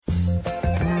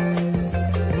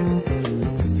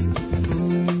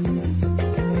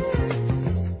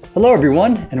Hello,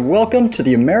 everyone, and welcome to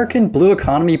the American Blue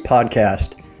Economy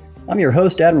Podcast. I'm your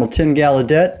host, Admiral Tim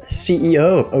Gallaudet,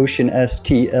 CEO of Ocean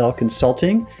STL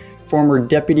Consulting, former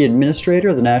Deputy Administrator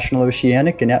of the National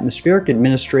Oceanic and Atmospheric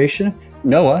Administration,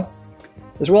 NOAA,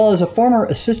 as well as a former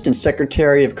Assistant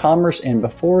Secretary of Commerce and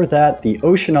before that, the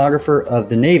Oceanographer of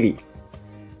the Navy.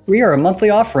 We are a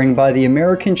monthly offering by the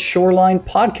American Shoreline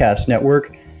Podcast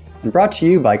Network and brought to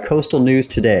you by Coastal News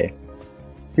Today.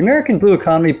 The American Blue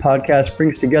Economy Podcast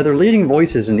brings together leading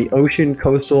voices in the ocean,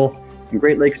 coastal, and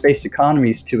Great Lakes-based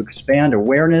economies to expand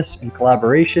awareness and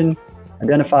collaboration,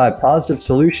 identify positive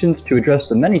solutions to address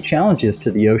the many challenges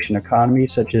to the ocean economy,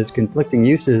 such as conflicting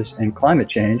uses and climate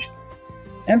change,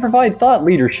 and provide thought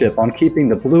leadership on keeping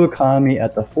the blue economy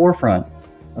at the forefront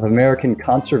of American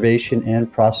conservation and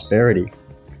prosperity.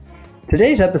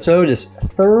 Today's episode is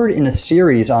third in a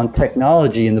series on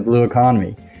technology in the blue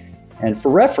economy. And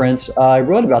for reference, I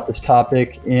wrote about this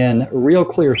topic in Real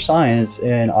Clear Science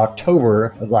in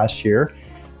October of last year.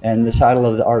 And the title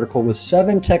of the article was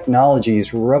 7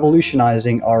 Technologies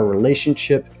Revolutionizing Our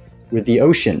Relationship with the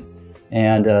Ocean.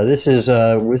 And this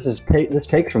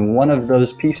takes from one of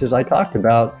those pieces I talked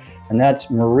about, and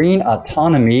that's marine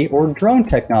autonomy or drone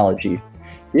technology.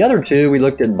 The other two, we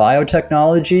looked at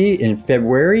biotechnology in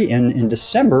February, and in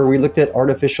December, we looked at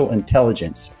artificial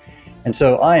intelligence. And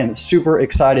so I am super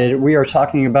excited. We are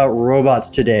talking about robots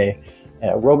today.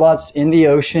 Robots in the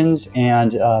oceans,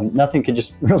 and nothing could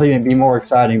just really be more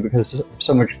exciting because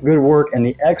so much good work and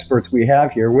the experts we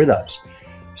have here with us.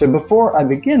 So before I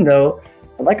begin though,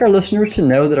 I'd like our listeners to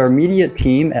know that our media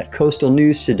team at Coastal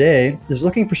News Today is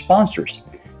looking for sponsors.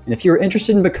 And if you're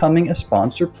interested in becoming a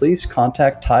sponsor, please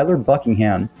contact Tyler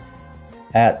Buckingham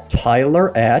at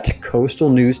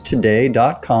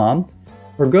tyler@coastalnewstoday.com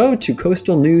or go to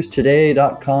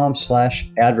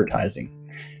coastalnewstoday.com/advertising.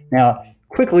 Now,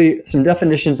 quickly, some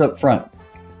definitions up front.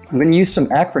 I'm going to use some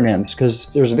acronyms because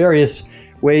there's various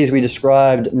ways we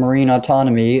described marine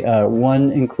autonomy,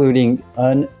 one including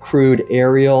uncrewed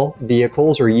aerial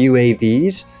vehicles or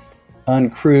UAVs,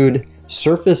 uncrewed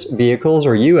surface vehicles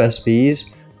or USVs,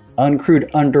 uncrewed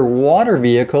underwater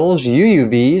vehicles,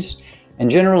 UUVs, and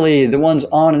generally the ones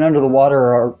on and under the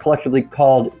water are collectively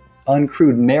called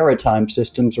uncrewed maritime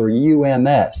systems or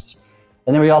UMS.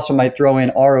 And then we also might throw in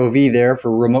ROV there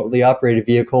for remotely operated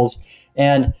vehicles.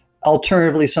 And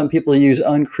alternatively, some people use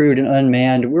uncrewed and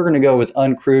unmanned. We're going to go with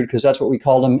uncrewed because that's what we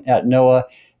call them at NOAA.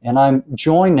 And I'm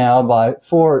joined now by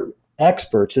 4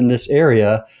 experts in this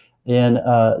area in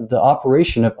the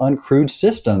operation of uncrewed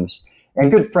systems. And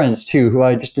good friends, too, who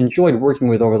I just enjoyed working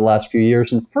with over the last few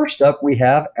years. And first up, we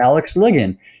have Alex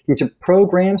Ligon. He's a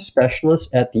program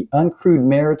specialist at the Uncrewed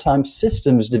Maritime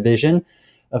Systems Division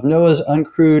of NOAA's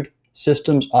Uncrewed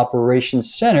Systems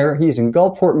Operations Center. He's in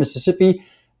Gulfport, Mississippi.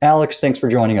 Alex, thanks for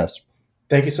joining us.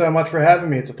 Thank you so much for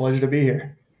having me. It's a pleasure to be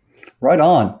here. Right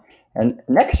on. And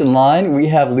next in line, we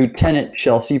have Lieutenant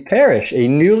Chelsea Parrish, a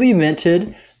newly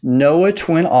minted NOAA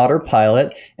Twin Otter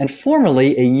pilot and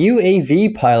formerly a UAV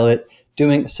pilot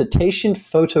doing cetacean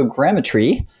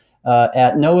photogrammetry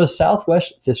at NOAA's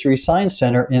Southwest Fisheries Science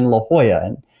Center in La Jolla.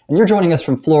 And you're joining us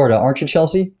from Florida, aren't you,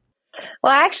 Chelsea?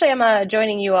 Well, actually, I'm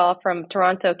joining you all from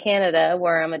Toronto, Canada,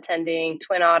 where I'm attending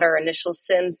Twin Otter Initial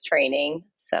Sims training.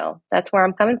 So that's where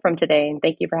I'm coming from today, and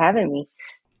thank you for having me.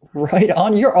 Right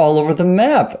on. You're all over the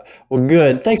map. Well,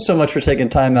 good. Thanks so much for taking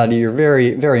time out of your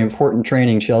very, very important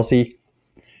training, Chelsea.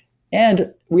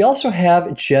 And we also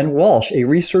have Jen Walsh, a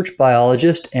research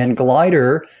biologist and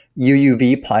glider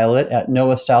UUV pilot at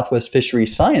NOAA Southwest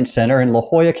Fisheries Science Center in La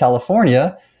Jolla,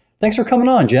 California. Thanks for coming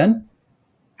on, Jen.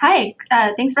 Hi,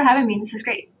 thanks for having me. This is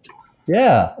great.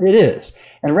 Yeah, it is.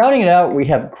 And rounding it out, we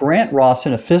have Grant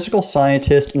Rawson, a physical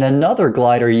scientist and another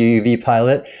glider UUV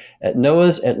pilot at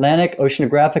NOAA's Atlantic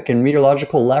Oceanographic and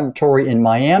Meteorological Laboratory in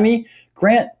Miami.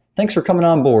 Grant, thanks for coming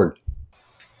on board.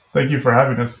 Thank you for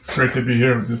having us. It's great to be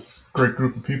here with this great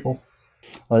group of people.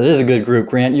 Well, it is a good group,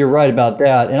 Grant. You're right about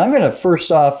that. And I'm going to first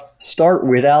off start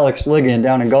with Alex Ligon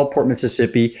down in Gulfport,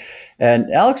 Mississippi. And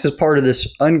Alex is part of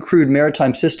this Uncrewed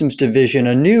Maritime Systems Division,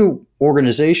 a new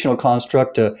organizational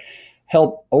construct to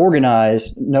help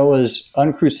organize NOAA's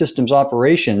uncrewed systems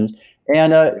operations.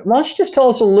 And why don't you just tell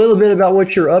us a little bit about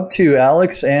what you're up to,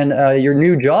 Alex, and your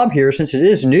new job here, since it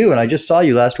is new, and I just saw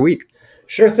you last week.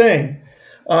 Sure thing.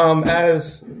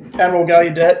 As Admiral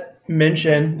Gallaudet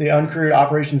mentioned, the Uncrewed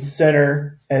Operations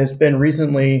Center has been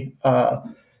recently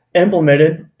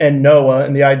implemented in NOAA,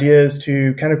 and the idea is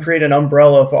to kind of create an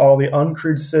umbrella for all the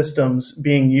uncrewed systems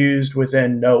being used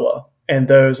within NOAA, and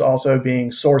those also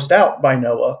being sourced out by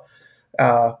NOAA,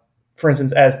 for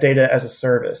instance, as data as a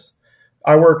service.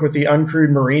 I work with the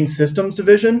Uncrewed Marine Systems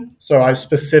Division. So I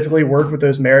specifically work with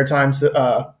those maritime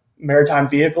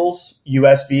vehicles,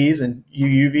 USVs and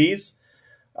UUVs.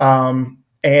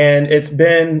 And it's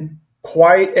been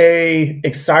quite a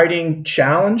exciting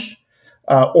challenge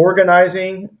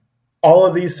organizing all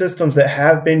of these systems that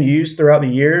have been used throughout the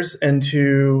years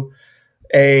into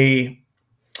a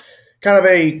kind of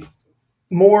a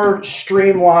more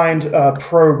streamlined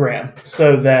program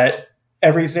so that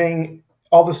everything,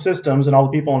 all the systems and all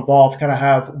the people involved kind of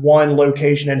have one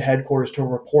location and headquarters to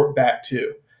report back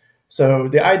to. So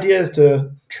the idea is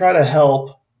to try to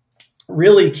help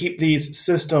really keep these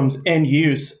systems in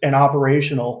use and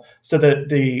operational so that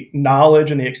the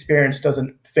knowledge and the experience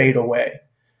doesn't fade away.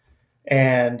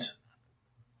 And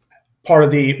part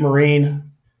of the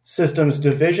Marine Systems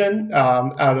Division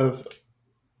out of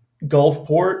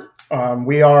Gulfport,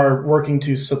 we are working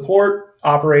to support,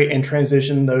 operate, and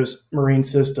transition those marine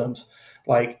systems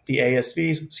like the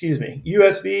USVs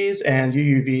and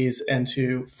UUVs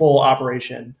into full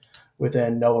operation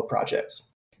within NOAA projects.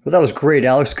 Well, that was great,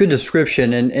 Alex. Good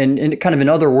description. And kind of in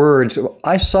other words,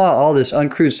 I saw all this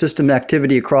uncrewed system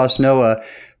activity across NOAA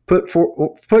put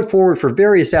forward for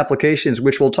various applications,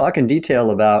 which we'll talk in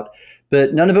detail about,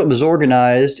 but none of it was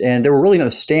organized and there were really no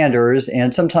standards.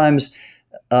 And sometimes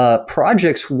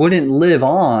projects wouldn't live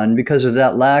on because of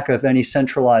that lack of any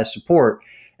centralized support.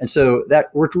 And so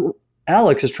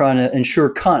Alex is trying to ensure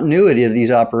continuity of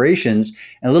these operations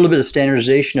and a little bit of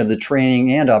standardization of the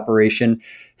training and operation.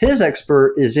 His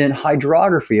expert is in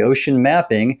hydrography, ocean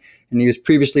mapping, and he was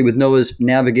previously with NOAA's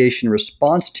navigation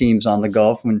response teams on the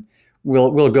Gulf. And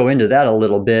we'll go into that a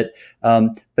little bit.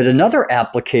 But another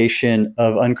application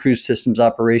of uncrewed systems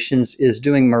operations is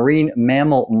doing marine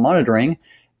mammal monitoring.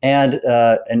 And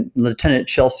Lieutenant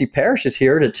Chelsea Parrish is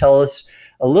here to tell us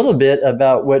a little bit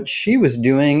about what she was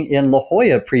doing in La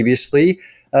Jolla previously.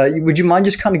 Would you mind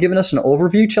just kind of giving us an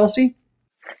overview, Chelsea?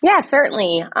 Yeah,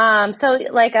 certainly. So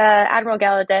like Admiral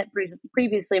Gallaudet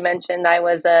previously mentioned, I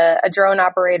was a drone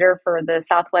operator for the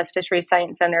Southwest Fisheries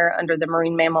Science Center under the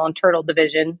Marine Mammal and Turtle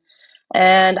Division.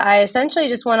 And I essentially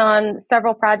just went on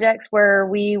several projects where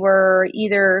we were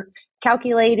either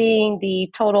calculating the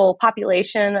total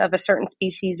population of a certain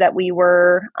species that we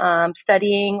were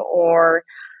studying, or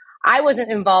I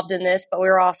wasn't involved in this, but we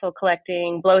were also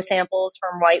collecting blow samples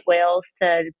from white whales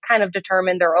to kind of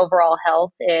determine their overall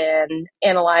health and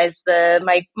analyze the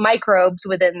microbes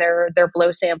within their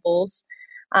blow samples.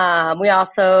 We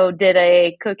also did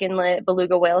a Cook Inlet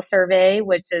beluga whale survey,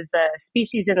 which is a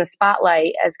species in the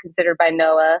spotlight as considered by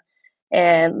NOAA.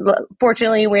 And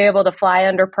fortunately, we were able to fly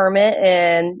under permit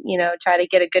and, try to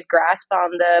get a good grasp on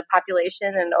the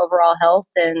population and overall health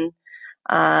and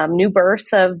new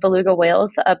births of beluga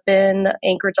whales up in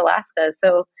Anchorage, Alaska.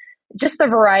 So just the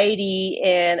variety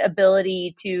and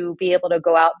ability to be able to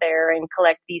go out there and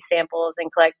collect these samples and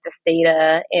collect this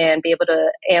data and be able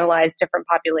to analyze different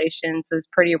populations is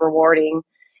pretty rewarding.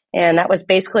 And that was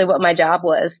basically what my job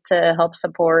was, to help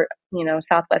support,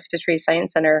 Southwest Fisheries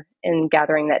Science Center in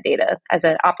gathering that data as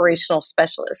an operational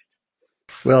specialist.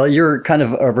 Well, you're kind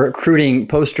of a recruiting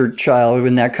poster child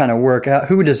in that kind of work.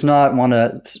 Who does not want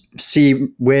to see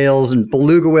whales and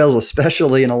beluga whales,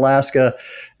 especially in Alaska?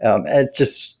 It's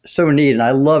just so neat. And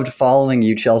I loved following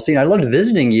you, Chelsea. And I loved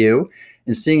visiting you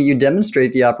and seeing you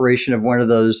demonstrate the operation of one of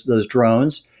those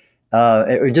drones.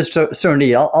 It was just so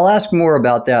neat. I'll ask more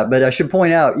about that. But I should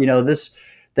point out,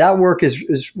 that work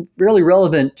is really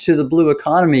relevant to the blue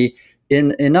economy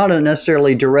in not a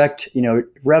necessarily direct,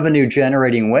 revenue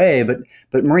generating way,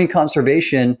 but marine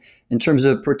conservation in terms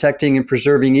of protecting and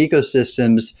preserving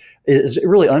ecosystems it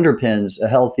really underpins a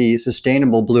healthy,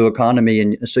 sustainable blue economy.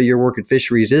 And so your work at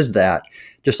fisheries is that,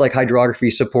 just like hydrography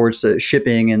supports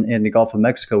shipping in the Gulf of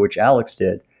Mexico, which Alex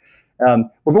did.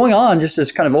 We're going on just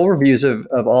as kind of overviews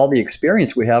of all the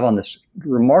experience we have on this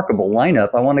remarkable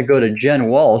lineup. I want to go to Jen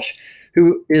Walsh,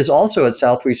 who is also at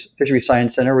Southwest Fisheries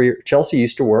Science Center, where Chelsea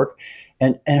used to work.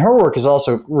 And her work is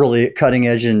also really cutting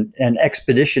edge and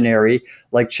expeditionary,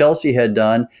 like Chelsea had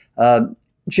done.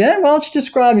 Jen, why don't you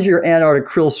describe your Antarctic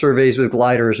krill surveys with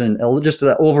gliders and just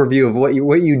an overview of what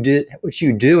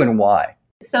you do and why?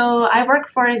 So I work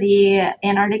for the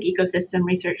Antarctic Ecosystem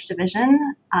Research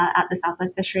Division at the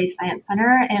Southwest Fisheries Science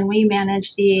Center, and we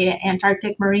manage the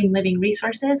Antarctic Marine Living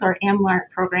Resources, or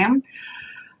AMLART program.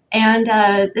 And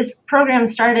this program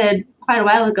started quite a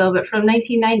while ago, but from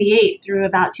 1998 through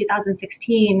about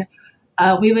 2016,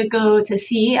 we would go to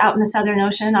sea out in the Southern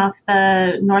Ocean off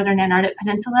the northern Antarctic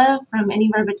Peninsula from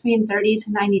anywhere between 30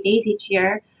 to 90 days each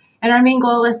year. And our main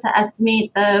goal was to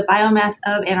estimate the biomass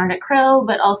of Antarctic krill,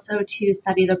 but also to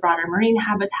study the broader marine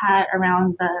habitat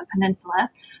around the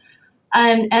peninsula.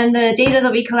 And the data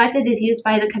that we collected is used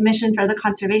by the Commission for the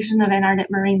Conservation of Antarctic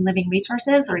Marine Living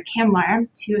Resources, or CAMLAR,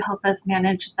 to help us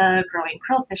manage the growing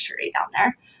krill fishery down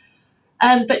there.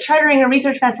 But chartering a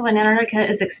research vessel in Antarctica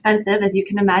is expensive, as you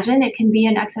can imagine. It can be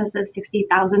in excess of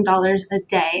 $60,000 a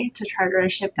day to charter a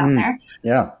ship down there.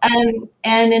 Yeah.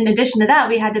 And in addition to that,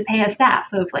 we had to pay a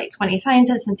staff of like 20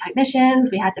 scientists and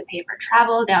technicians. We had to pay for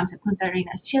travel down to Punta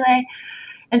Arenas, Chile.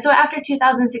 And so after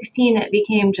 2016, it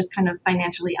became just kind of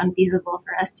financially unfeasible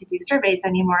for us to do surveys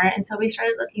anymore. And so we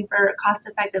started looking for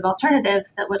cost-effective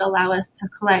alternatives that would allow us to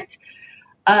collect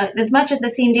as much of the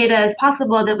same data as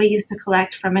possible that we used to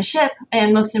collect from a ship,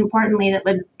 and most importantly, that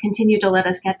would continue to let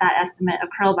us get that estimate of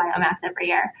krill biomass every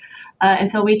year. And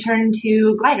so we turned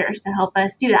to gliders to help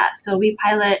us do that. So we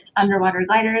pilot underwater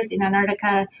gliders in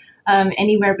Antarctica,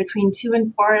 anywhere between 2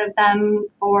 and 4 of them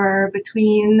for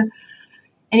between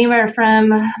anywhere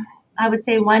from, I would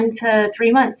say, 1 to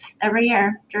 3 months every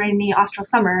year during the austral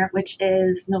summer, which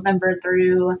is November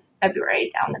through February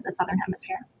down in the southern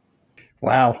hemisphere.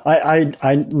 Wow.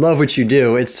 I love what you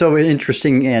do. It's so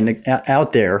interesting and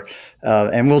out there.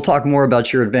 And we'll talk more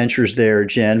about your adventures there,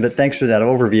 Jen, but thanks for that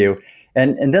overview.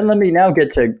 And then let me now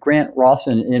get to Grant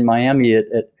Rawson in Miami at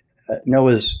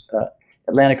NOAA's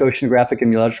Atlantic Oceanographic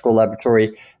and Meteorological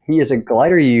Laboratory. He is a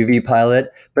glider UV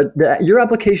pilot, but your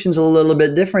application is a little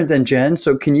bit different than Jen.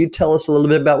 So can you tell us a little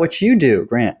bit about what you do,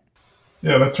 Grant?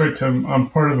 Yeah, that's right, Tim.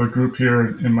 I'm part of a group here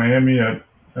in Miami at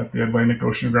the Atlantic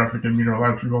Oceanographic and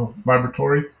Meteorological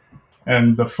Laboratory.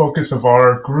 And the focus of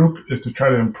our group is to try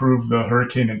to improve the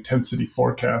hurricane intensity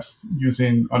forecast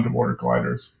using underwater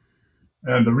gliders.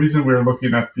 And the reason we're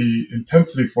looking at the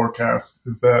intensity forecast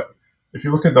is that if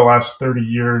you look at the last 30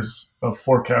 years of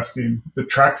forecasting, the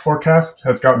track forecast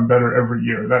has gotten better every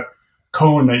year. That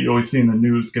cone that you always see in the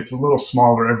news gets a little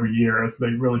smaller every year as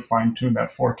they really fine-tune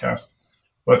that forecast.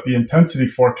 But the intensity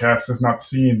forecast has not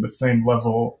seen the same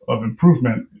level of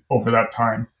improvement over that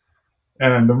time.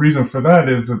 And the reason for that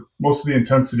is that most of the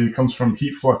intensity comes from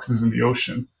heat fluxes in the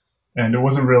ocean. And it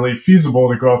wasn't really feasible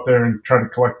to go out there and try to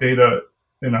collect data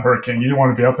in a hurricane. You don't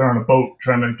want to be out there on a boat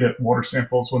trying to get water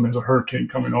samples when there's a hurricane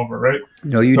coming over, right?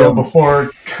 No, you don't.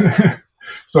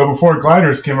 So before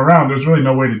gliders came around, there's really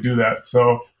no way to do that.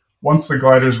 So once the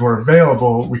gliders were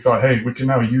available, we thought, hey, we can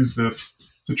now use this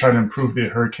to try to improve the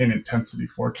hurricane intensity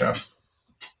forecast.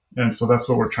 And so that's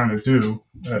what we're trying to do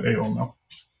at AOML.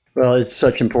 Well, it's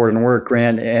such important work,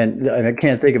 Grant, and I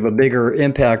can't think of a bigger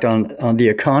impact on the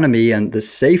economy and the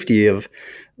safety of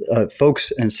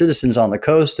folks and citizens on the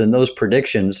coast than those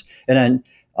predictions. And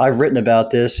I've written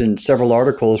about this in several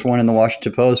articles, one in the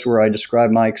Washington Post where I describe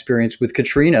my experience with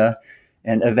Katrina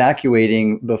and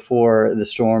evacuating before the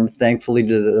storm. Thankfully,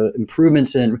 to the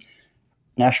improvements in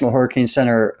National Hurricane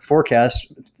Center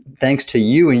forecast, thanks to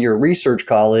you and your research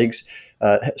colleagues,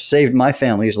 saved my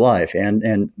family's life,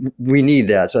 and we need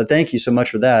that. So thank you so much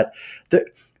for that.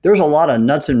 There's a lot of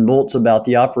nuts and bolts about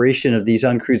the operation of these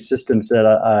uncrewed systems that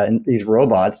and these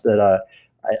robots that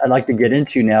I'd like to get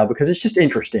into now because it's just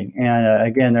interesting. And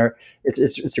again,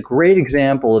 it's a great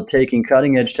example of taking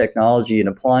cutting edge technology and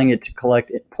applying it to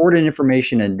collect important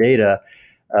information and data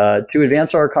to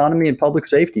advance our economy and public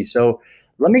safety. So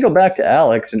let me go back to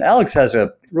Alex. And Alex has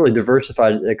a really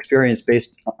diversified experience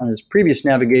based on his previous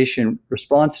navigation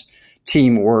response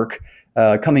team work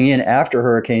coming in after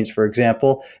hurricanes, for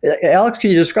example. Alex, can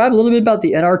you describe a little bit about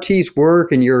the NRT's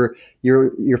work and your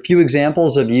few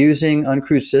examples of using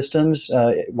uncrewed systems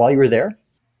while you were there?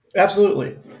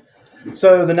 Absolutely.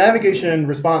 So the navigation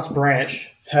response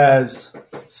branch has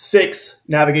 6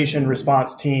 navigation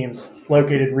response teams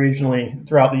located regionally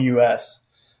throughout the U.S.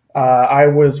 I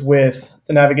was with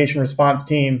the navigation response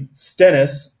team,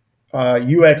 Stennis,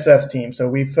 UXS team. So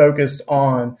we focused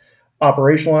on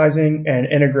operationalizing and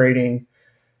integrating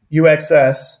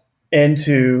UXS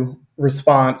into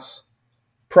response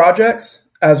projects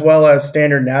as well as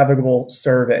standard navigable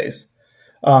surveys.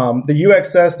 The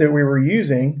UXS that we were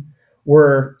using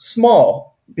were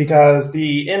small because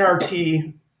the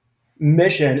NRT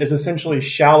mission is essentially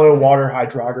shallow water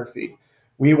hydrography.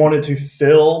 We wanted to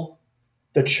fill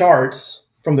the charts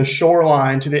from the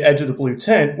shoreline to the edge of the blue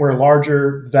tent where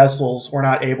larger vessels were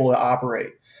not able to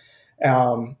operate.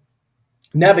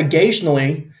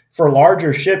 Navigationally, for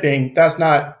larger shipping, that's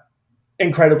not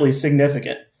incredibly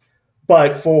significant.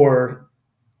 But for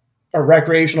a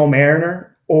recreational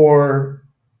mariner or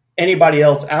anybody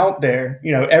else out there,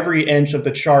 every inch of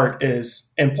the chart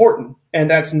is important. And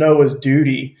that's NOAA's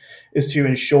duty, is to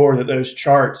ensure that those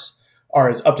charts are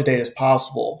as up to date as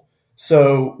possible.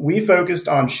 So we focused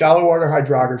on shallow water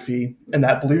hydrography in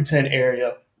that blue tent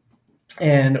area,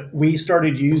 and we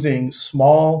started using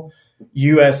small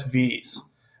USVs.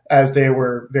 as they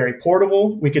were very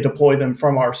portable. We could deploy them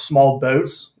from our small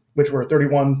boats, which were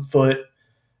 31-foot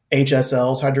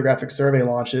HSLs, hydrographic survey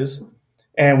launches,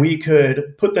 and we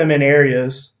could put them in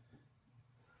areas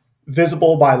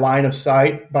visible by line of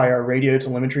sight by our radio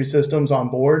telemetry systems on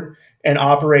board and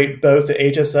operate both the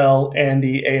HSL and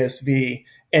the ASV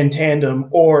in tandem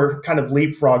or kind of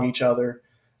leapfrog each other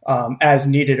as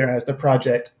needed or as the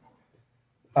project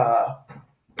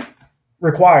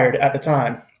required at the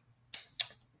time.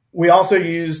 We also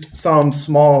used some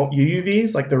small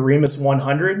UUVs like the Remus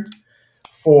 100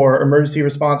 for emergency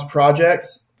response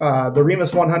projects. The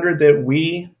Remus 100 that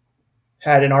we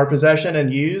had in our possession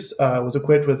and used was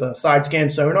equipped with a side scan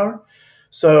sonar.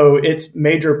 So its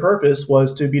major purpose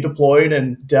was to be deployed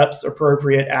in depths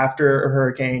appropriate after a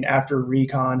hurricane, after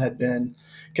recon had been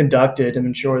conducted, and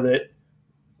ensure that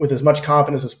with as much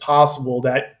confidence as possible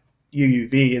that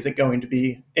UUV isn't going to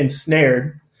be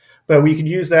ensnared. But we could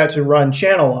use that to run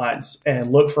channel lines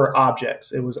and look for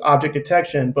objects. It was object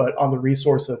detection, but on the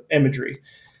resource of imagery.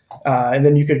 And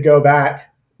then you could go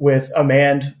back with a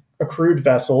manned, a crewed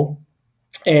vessel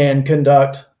and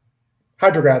conduct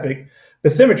hydrographic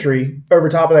bathymetry over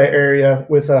top of that area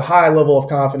with a high level of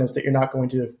confidence that you're not going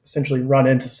to essentially run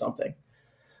into something.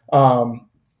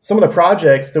 Some of the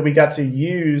projects that we got to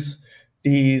use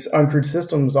these uncrewed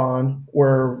systems on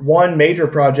were one major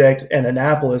project in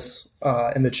Annapolis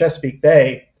in the Chesapeake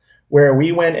Bay, where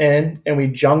we went in and we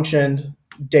junctioned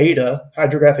data,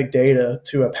 hydrographic data,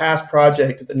 to a past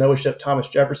project that the NOAA ship Thomas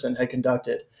Jefferson had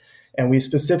conducted. And we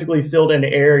specifically filled in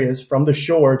areas from the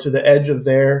shore to the edge of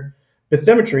their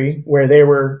bathymetry where they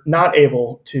were not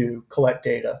able to collect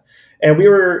data. And we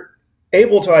were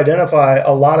able to identify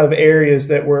a lot of areas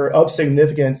that were of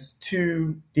significance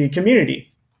to the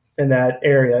community in that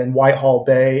area, in Whitehall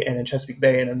Bay and in Chesapeake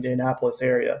Bay and in the Annapolis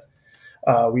area.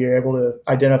 We were able to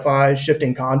identify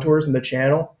shifting contours in the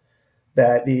channel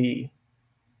that the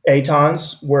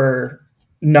ATONs were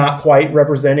not quite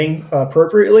representing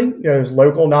appropriately. There's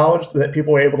local knowledge that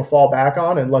people were able to fall back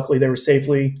on, and luckily they were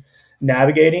safely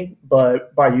navigating.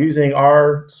 But by using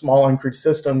our small uncrewed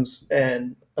systems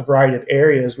in a variety of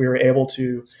areas, we were able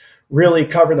to really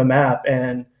cover the map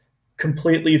and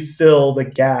completely fill the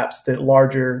gaps that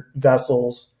larger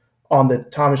vessels on the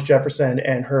Thomas Jefferson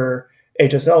and her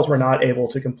HSLs were not able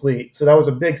to complete. So that was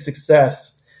a big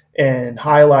success in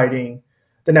highlighting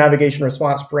the navigation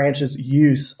response branch's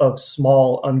use of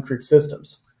small uncrewed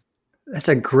systems. That's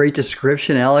a great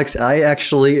description, Alex. I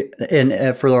actually,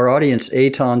 and for our audience,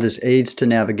 ATONs is aids to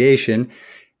navigation,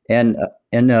 and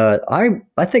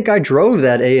I think I drove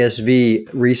that ASV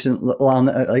recently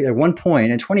at one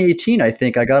point in 2018. I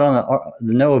think I got on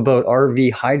the NOAA boat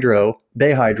RV Hydro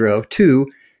Bay Hydro 2.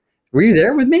 Were you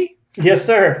there with me? Yes,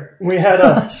 sir. We had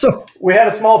a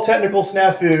small technical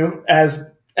snafu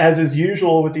as is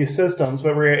usual with these systems,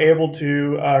 but we were able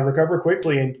to recover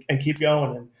quickly and keep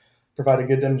going and provide a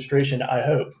good demonstration, I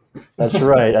hope. That's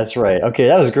right. Okay,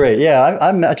 that was great. Yeah,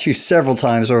 I've met you several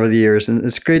times over the years, and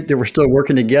it's great that we're still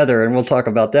working together, and we'll talk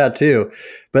about that too.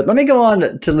 But let me go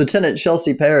on to Lieutenant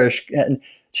Chelsea Parrish. And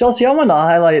Chelsea, I want to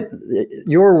highlight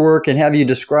your work and have you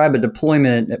describe a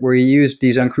deployment where you used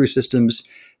these uncrewed systems,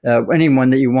 anyone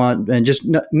that you want, and just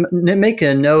make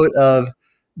a note of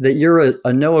that you're a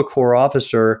NOAA Corps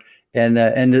officer, and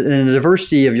the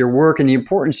diversity of your work and the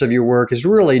importance of your work is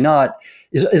really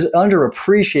is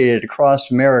underappreciated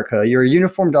across America. You're a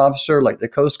uniformed officer like the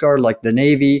Coast Guard, like the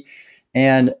Navy,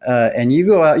 and you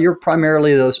go out. You're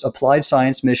primarily those applied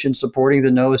science missions supporting the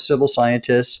NOAA civil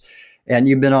scientists, and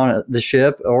you've been on the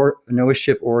ship or NOAA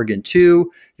ship Oregon 2.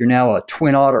 You're now a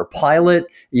Twin Otter pilot.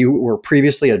 You were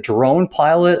previously a drone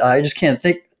pilot. I just can't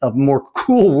think of more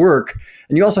cool work.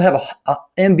 And you also have a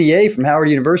MBA from Howard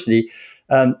University.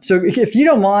 So if you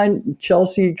don't mind,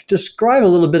 Chelsea, describe a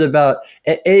little bit about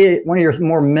one of your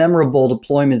more memorable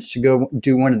deployments to go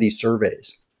do one of these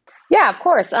surveys. Yeah, of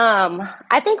course.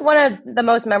 I think one of the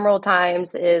most memorable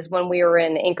times is when we were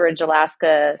in Anchorage,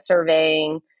 Alaska,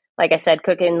 surveying, like I said,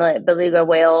 Cook Inlet beluga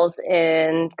whales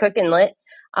in Cook Inlet,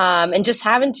 and just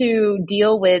having to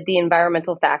deal with the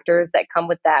environmental factors that come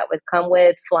with that, come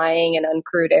with flying an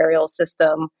uncrewed aerial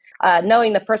system.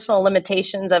 Knowing the personal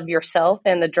limitations of yourself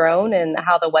and the drone and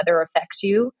how the weather affects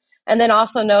you. And then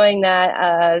also knowing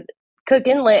that Cook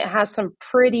Inlet has some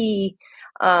pretty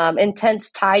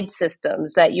intense tide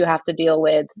systems that you have to deal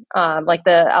with, like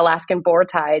the Alaskan boar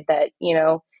tide that,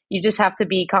 you just have to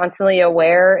be constantly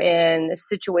aware and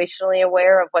situationally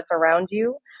aware of what's around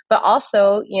you. But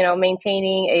also,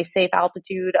 maintaining a safe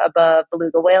altitude above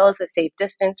beluga whales, a safe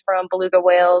distance from beluga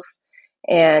whales,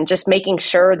 and just making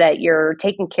sure that you're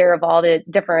taking care of all the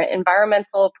different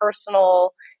environmental,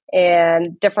 personal,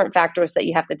 and different factors that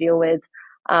you have to deal with.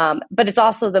 But it's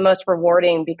also the most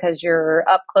rewarding because you're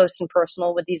up close and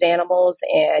personal with these animals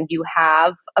and you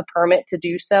have a permit to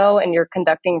do so, and you're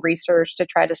conducting research to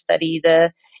try to study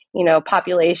the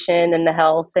population and the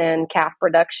health and calf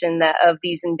production of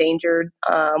these endangered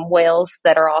whales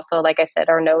that are also, like I said,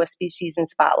 our NOAA species in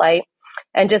spotlight,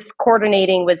 and just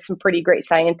coordinating with some pretty great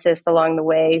scientists along the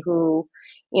way who,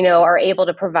 are able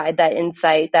to provide that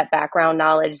insight, that background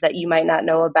knowledge that you might not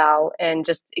know about, and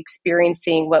just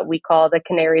experiencing what we call the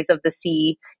canaries of the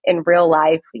sea in real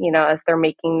life, as they're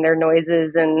making their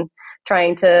noises and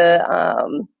trying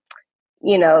to,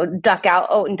 duck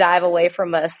out and dive away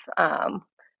from us.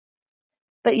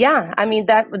 But yeah, I mean,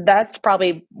 that's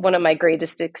probably one of my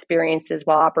greatest experiences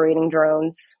while operating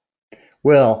drones.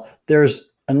 Well,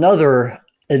 there's another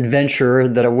adventure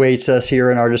that awaits us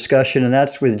here in our discussion, and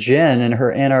that's with Jen and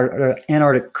her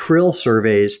Antarctic krill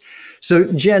surveys.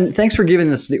 So, Jen, thanks for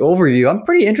giving us the overview. I'm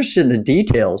pretty interested in the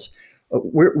details.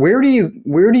 Where do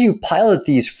you pilot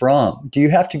these from? Do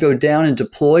you have to go down and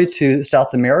deploy to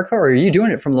South America, or are you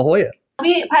doing it from La Jolla?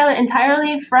 We pilot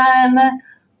entirely from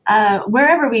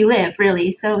wherever we live,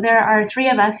 really. So there are 3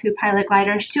 of us who pilot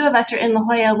gliders. 2 of us are in La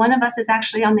Jolla. 1 of us is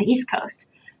actually on the East Coast.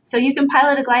 So you can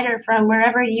pilot a glider from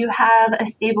wherever you have a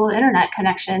stable internet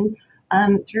connection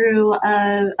through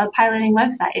a piloting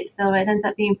website. So it ends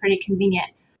up being pretty convenient.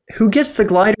 Who gets the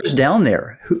gliders down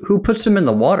there? Who puts them in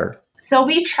the water? So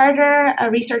we charter a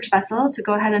research vessel to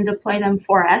go ahead and deploy them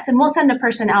for us. And we'll send a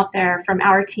person out there from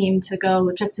our team to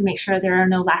go just to make sure there are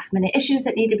no last minute issues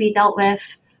that need to be dealt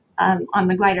with on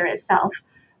the glider itself.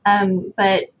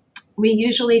 But we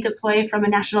usually deploy from a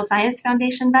National Science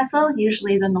Foundation vessel,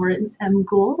 usually the Lawrence M.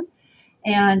 Gould.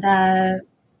 And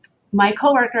my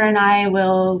coworker and I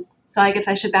will, so I guess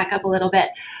I should back up a little bit.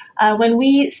 When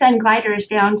we send gliders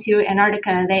down to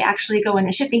Antarctica, they actually go in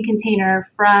a shipping container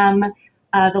from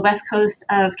the west coast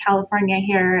of California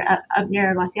here up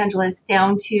near Los Angeles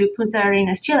down to Punta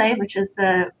Arenas, Chile, which is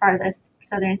the farthest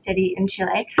southern city in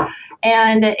Chile.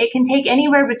 And it can take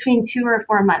anywhere between 2 or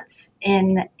 4 months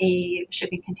in a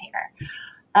shipping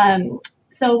container.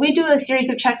 So we do a series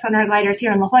of checks on our gliders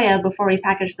here in La Jolla before we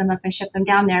package them up and ship them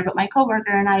down there. But my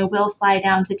coworker and I will fly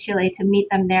down to Chile to meet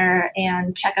them there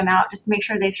and check them out just to make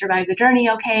sure they survive the journey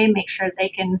okay, make sure they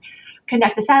can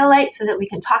connect to satellites so that we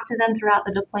can talk to them throughout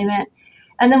the deployment.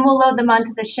 And then we'll load them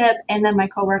onto the ship, and then my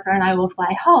coworker and I will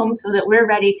fly home so that we're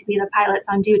ready to be the pilots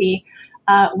on duty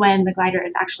when the glider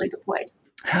is actually deployed.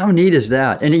 How neat is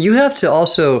that? And you have to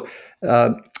also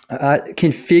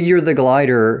configure the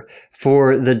glider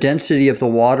for the density of the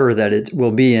water that it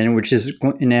will be in, which is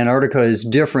in Antarctica is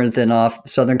different than off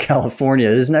Southern California.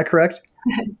 Isn't that correct?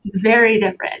 It's very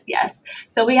different, yes.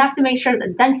 So we have to make sure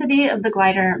the density of the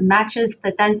glider matches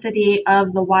the density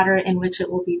of the water in which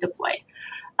it will be deployed.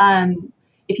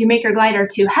 If you make your glider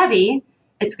too heavy,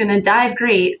 it's going to dive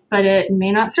great, but it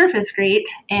may not surface great.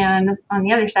 And on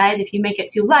the other side, if you make it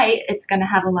too light, it's going to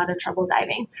have a lot of trouble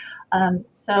diving.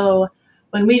 So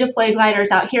when we deploy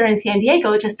gliders out here in San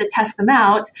Diego just to test them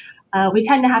out, we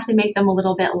tend to have to make them a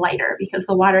little bit lighter because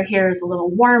the water here is a little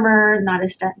warmer, not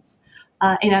as dense.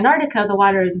 In Antarctica, the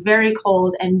water is very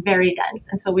cold and very dense.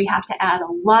 And so we have to add a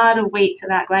lot of weight to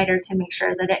that glider to make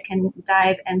sure that it can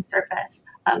dive and surface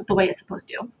the way it's supposed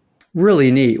to.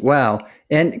 Really neat. Wow.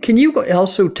 And can you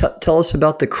also tell us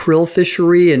about the krill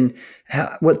fishery and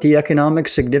what the economic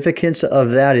significance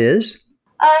of that is?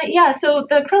 Yeah, so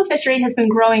the krill fishery has been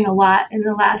growing a lot in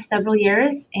the last several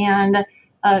years and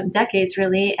decades,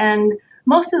 really. And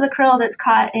most of the krill that's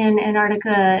caught in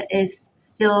Antarctica is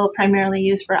still primarily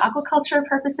used for aquaculture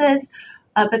purposes.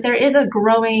 But there is a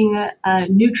growing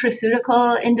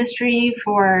nutraceutical industry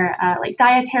for like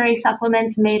dietary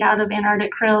supplements made out of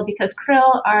Antarctic krill because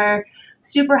krill are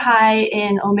super high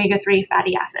in omega-3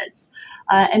 fatty acids.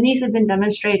 And these have been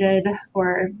demonstrated,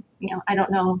 or, I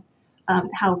don't know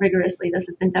how rigorously this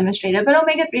has been demonstrated, but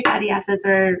omega-3 fatty acids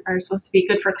are supposed to be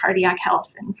good for cardiac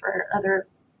health and for other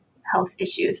health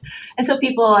issues. And so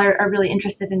people are really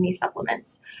interested in these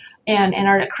supplements. And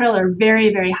Antarctic krill are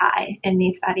very, very high in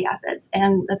these fatty acids.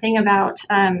 And the thing about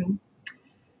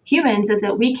humans is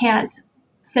that we can't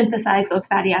synthesize those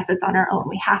fatty acids on our own.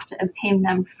 We have to obtain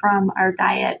them from our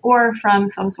diet or from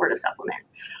some sort of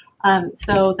supplement.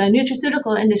 So the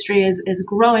nutraceutical industry is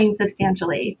growing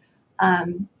substantially,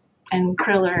 and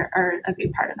krill are a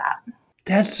big part of that.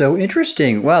 That's so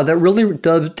interesting. Wow, that really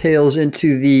dovetails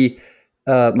into the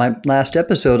my last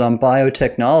episode on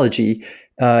biotechnology.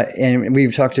 And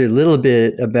we've talked a little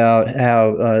bit about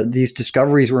how these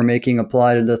discoveries we're making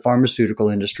apply to the pharmaceutical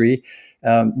industry.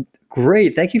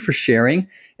 Great. Thank you for sharing.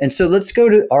 And so let's go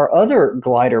to our other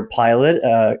glider pilot,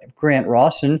 Grant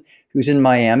Rawson, who's in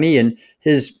Miami, and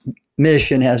his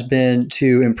mission has been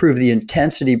to improve the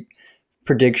intensity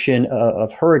prediction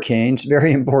of hurricanes.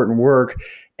 Very important work.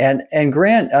 And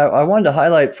Grant, I wanted to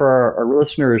highlight for our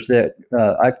listeners that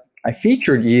I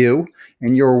featured you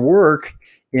and your work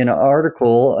in an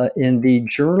article in the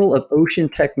Journal of Ocean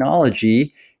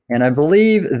Technology. And I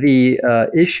believe the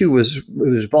issue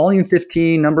was volume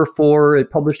 15, number 4.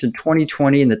 It published in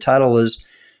 2020, and the title was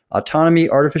Autonomy,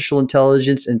 Artificial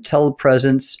Intelligence, and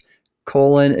Telepresence,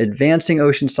 Advancing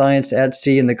Ocean Science at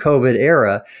Sea in the COVID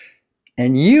Era.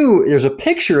 And there's a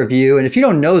picture of you, and if you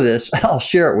don't know this, I'll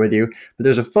share it with you, but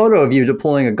there's a photo of you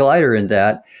deploying a glider in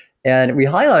that. And we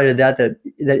highlighted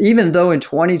that even though in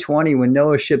 2020, when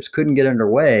NOAA ships couldn't get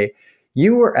underway,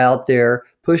 you were out there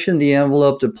pushing the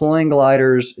envelope, deploying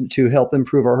gliders to help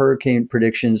improve our hurricane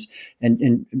predictions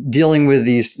and dealing with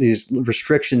these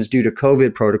restrictions due to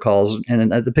COVID protocols.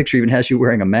 And the picture even has you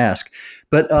wearing a mask.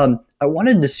 But I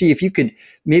wanted to see if you could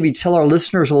maybe tell our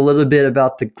listeners a little bit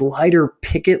about the glider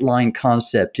picket line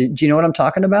concept. Do you know what I'm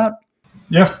talking about?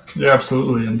 Yeah,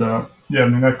 absolutely. And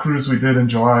that cruise we did in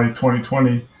July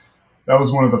 2020, that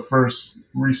was one of the first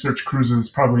research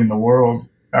cruises probably in the world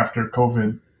after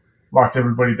COVID locked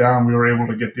everybody down. We were able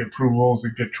to get the approvals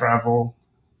and get travel,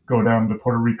 go down to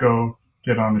Puerto Rico,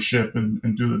 get on the ship and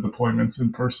do the deployments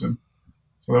in person.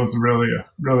 So that was a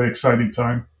really exciting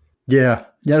time. Yeah,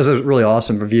 that was a really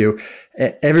awesome review.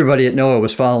 Everybody at NOAA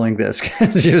was following this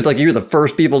because it was like you were the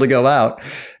first people to go out.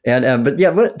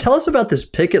 But tell us about this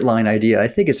picket line idea. I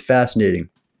think it's fascinating.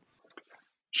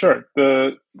 Sure.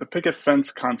 The picket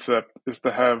fence concept is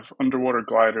to have underwater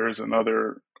gliders and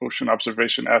other ocean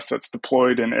observation assets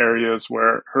deployed in areas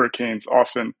where hurricanes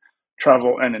often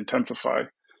travel and intensify.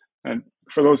 And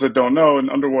for those that don't know, an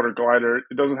underwater glider,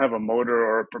 it doesn't have a motor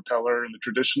or a propeller in the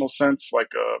traditional sense, like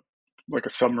a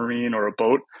submarine or a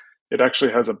boat. It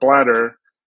actually has a bladder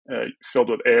filled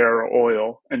with air or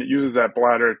oil, and it uses that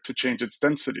bladder to change its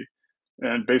density.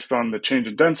 And based on the change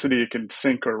in density, it can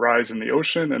sink or rise in the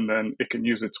ocean, and then it can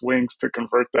use its wings to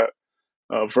convert that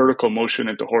vertical motion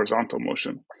into horizontal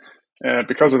motion. And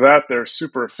because of that, they're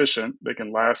super efficient. They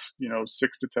can last,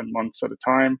 6 to 10 months at a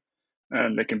time,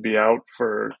 and they can be out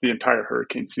for the entire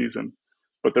hurricane season.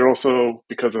 But they're also,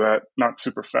 because of that, not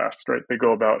super fast, right? They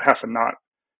go about half a knot.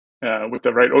 With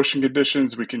the right ocean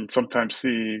conditions, we can sometimes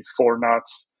see 4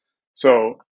 knots.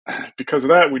 So because of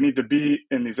that, we need to be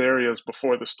in these areas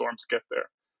before the storms get there.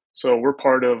 So we're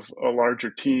part of a larger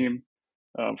team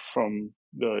from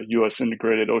the U.S.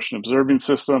 Integrated Ocean Observing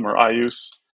System, or IUS,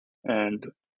 and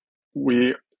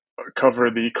we cover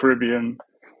the Caribbean.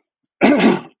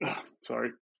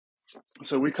 Sorry.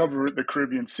 So we cover the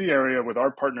Caribbean Sea area with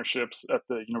our partnerships at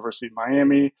the University of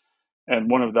Miami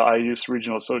and one of the IUS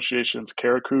regional associations,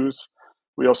 CARICOOS.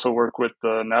 We also work with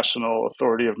the National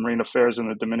Authority of Marine Affairs in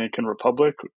the Dominican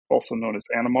Republic, also known as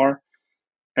ANMAR.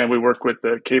 And we work with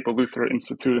the Cape Eleuthera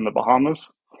Institute in the Bahamas.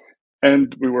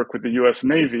 And we work with the U.S.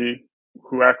 Navy,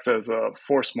 who acts as a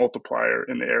force multiplier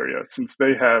in the area. Since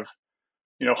they have,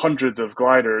 hundreds of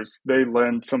gliders, they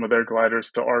lend some of their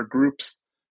gliders to our groups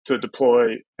to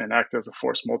deploy and act as a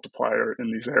force multiplier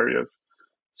in these areas.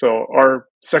 So our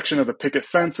section of the picket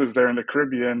fence is there in the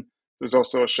Caribbean. There's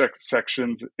also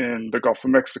sections in the Gulf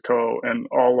of Mexico and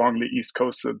all along the east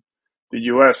coast of the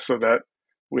U.S. so that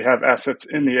we have assets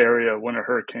in the area when a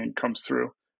hurricane comes through.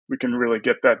 We can really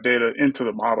get that data into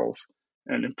the models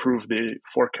and improve the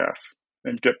forecasts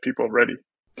and get people ready.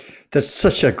 That's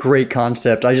such a great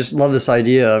concept. I just love this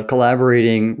idea of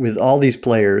collaborating with all these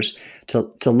players to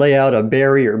lay out a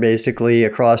barrier basically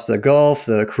across the Gulf,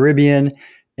 the Caribbean,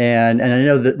 and I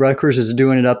know that Rutgers is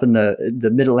doing it up in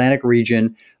the Mid-Atlantic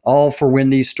region, all for when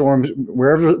these storms,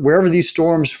 wherever these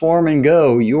storms form and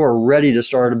go, you are ready to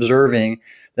start observing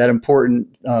that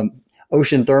important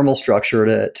ocean thermal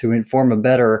structure to inform a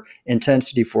better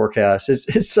intensity forecast.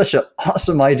 It's such an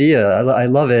awesome idea. I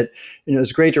love it. It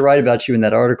was great to write about you in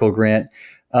that article, Grant.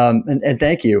 And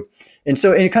thank you. And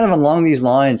so, and kind of along these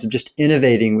lines of just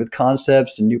innovating with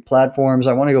concepts and new platforms,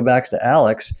 I want to go back to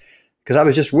Alex because I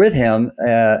was just with him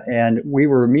and we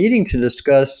were meeting to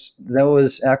discuss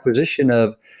NOAA's acquisition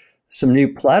of some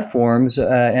new platforms.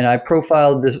 And I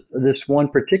profiled this one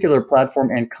particular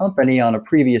platform and company on a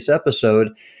previous episode.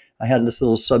 I had this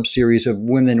little sub-series of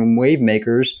women wave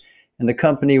makers, and the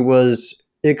company was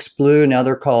XBlue. Now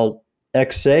they're called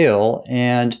XSail.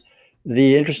 And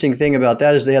the interesting thing about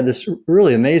that is they have this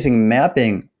really amazing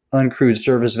mapping uncrewed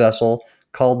surface vessel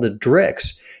called the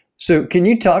Drix. So can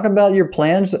you talk about your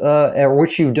plans or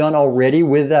what you've done already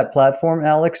with that platform,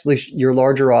 Alex, at least your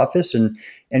larger office, and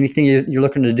anything you're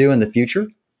looking to do in the future?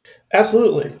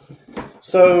 Absolutely.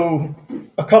 So,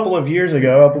 a couple of years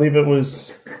ago, I believe it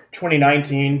was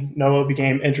 2019, NOAA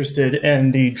became interested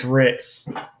in the DRIX.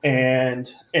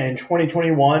 And in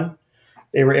 2021,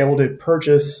 they were able to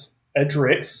purchase a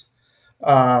DRIX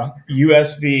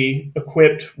USV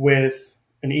equipped with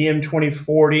an EM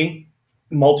 2040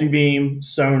 multi-beam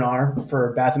sonar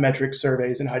for bathymetric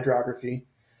surveys and hydrography,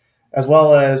 as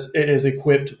well as it is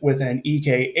equipped with an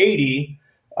EK80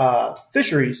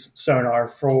 fisheries sonar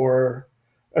for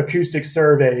acoustic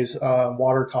surveys,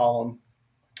 water column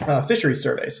fishery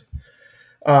surveys.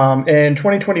 In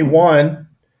 2021,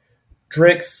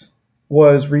 DRIX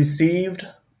was received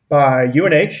by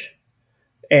UNH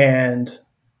and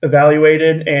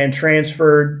evaluated and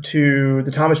transferred to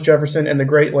the Thomas Jefferson and the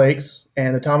Great Lakes,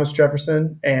 and the Thomas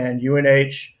Jefferson and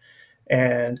UNH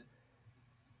and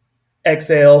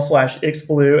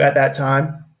XAL/XBlue at that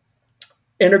time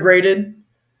integrated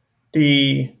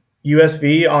the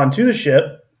USV onto the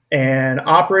ship and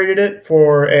operated it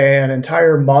for an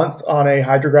entire month on a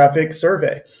hydrographic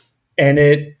survey. And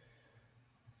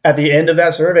at the end of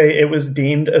that survey, it was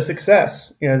deemed a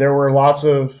success. There were lots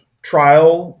of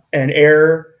trial and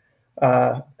error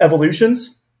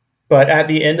evolutions, but at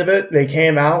the end of it, they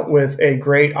came out with a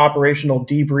great operational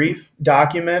debrief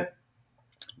document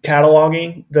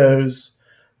cataloging those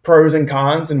pros and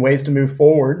cons and ways to move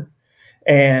forward.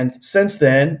 And since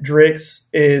then, DRIX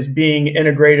is being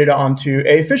integrated onto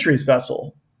a fisheries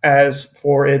vessel as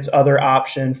for its other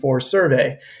option for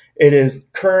survey. It is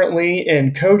currently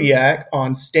in Kodiak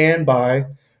on standby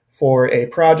for a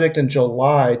project in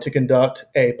July to conduct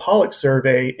a pollock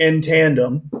survey in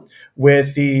tandem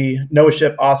with the NOAA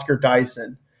ship Oscar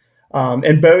Dyson.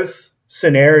 In both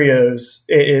scenarios,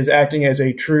 it is acting as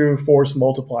a true force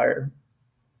multiplier.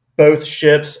 Both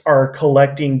ships are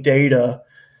collecting data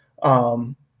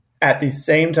at the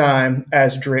same time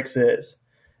as DRIX is.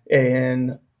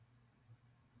 In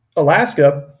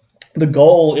Alaska, the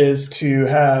goal is to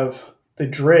have the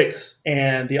DRIX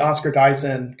and the Oscar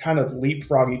Dyson kind of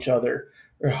leapfrog each other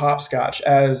or hopscotch,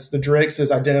 as the DRIX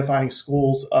is identifying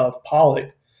schools of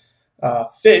pollock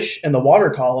fish in the water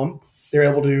column. They're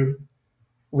able to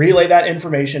relay that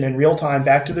information in real time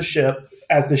back to the ship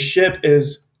as the ship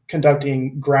is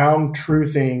conducting ground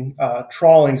truthing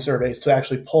trawling surveys to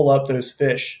actually pull up those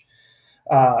fish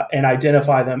and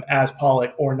identify them as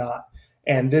pollock or not.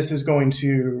 And this is going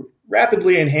to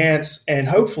rapidly enhance and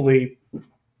hopefully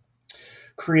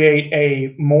create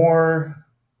a more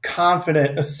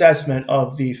confident assessment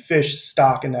of the fish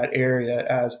stock in that area,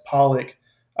 as pollock,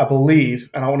 I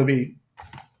believe, and I want to be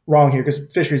wrong here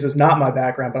because fisheries is not my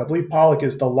background, but I believe pollock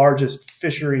is the largest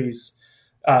fisheries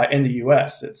in the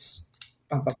U.S. It's,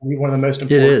 I believe, one of the most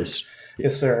important. It is.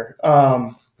 Yes, sir.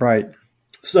 Right.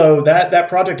 So that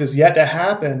project is yet to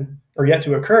happen or yet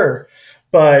to occur,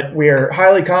 but we are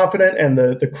highly confident in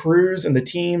the crews and the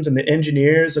teams and the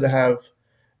engineers that have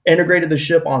integrated the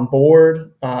ship on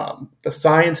board, the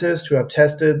scientists who have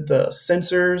tested the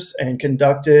sensors and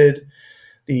conducted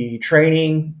the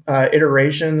training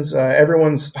iterations.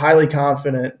 Everyone's highly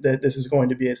confident that this is going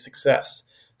to be a success.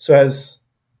 So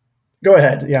go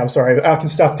ahead. Yeah, I'm sorry. I can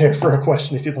stop there for a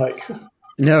question if you'd like.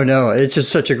 No. It's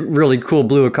just such a really cool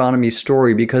blue economy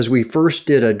story because we first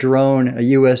did a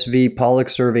USV pollock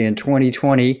survey in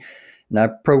 2020, and I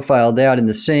profiled that in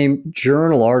the same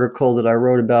journal article that I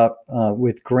wrote about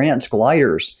with Grant's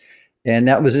gliders. And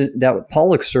that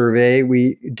pollock survey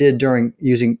we did during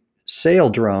using sail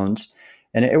drones.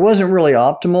 And it wasn't really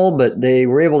optimal, but they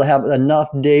were able to have enough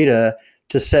data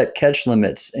to set catch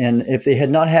limits. And if they had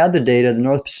not had the data, the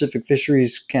North Pacific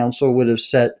Fisheries Council would have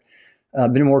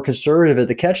been more conservative at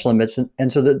the catch limits.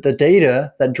 And so the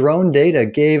data, that drone data,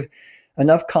 gave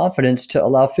enough confidence to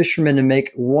allow fishermen to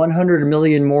make $100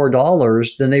 million more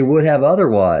than they would have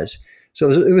otherwise. So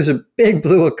it was a big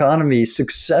blue economy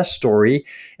success story.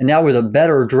 And now with a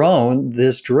better drone,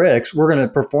 this DRIX, we're going to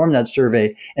perform that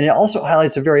survey. And it also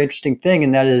highlights a very interesting thing,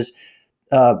 and that is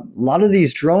a lot of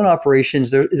these drone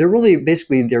operations, they're really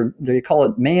basically, they call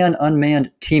it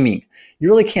unmanned teaming. You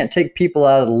really can't take people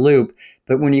out of the loop,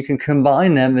 but when you can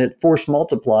combine them, it force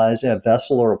multiplies a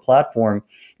vessel or a platform.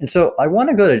 And so I want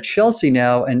to go to Chelsea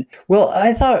now. And well,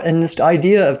 I thought in this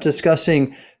idea of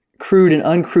discussing crewed and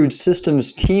uncrewed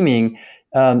systems teaming,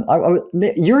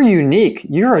 you're unique.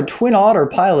 You're a Twin Otter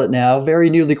pilot now, very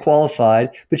newly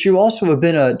qualified, but you also have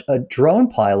been a drone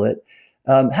pilot.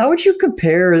 How would you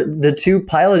compare the two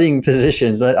piloting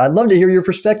positions? I'd love to hear your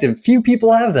perspective. Few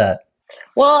people have that.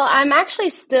 Well, I'm actually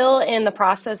still in the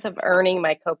process of earning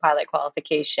my co-pilot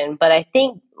qualification, but I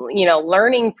think,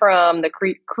 learning from the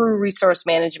crew resource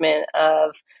management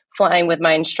of flying with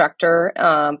my instructor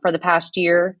for the past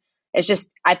year, it's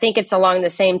just, I think it's along the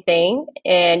same thing.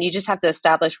 And you just have to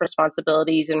establish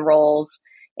responsibilities and roles.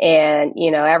 And,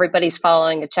 everybody's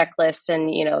following a checklist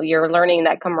and, you're learning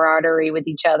that camaraderie with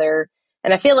each other.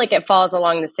 And I feel like it falls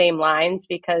along the same lines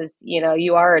because,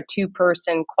 you are a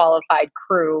two-person qualified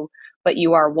crew, but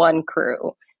you are one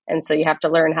crew. And so you have to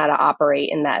learn how to operate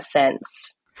in that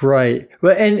sense. Right.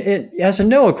 Well, and as a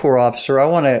NOAA Corps officer, I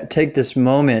want to take this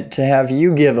moment to have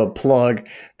you give a plug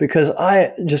because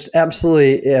I just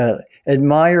absolutely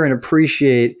admire and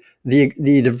appreciate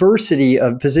the diversity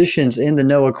of positions in the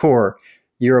NOAA Corps.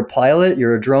 You're a pilot,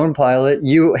 you're a drone pilot,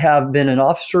 you have been an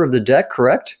officer of the deck,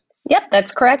 correct? Yep,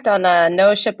 that's correct, on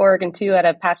NOAA Ship Oregon 2 out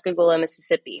of Pascagoula,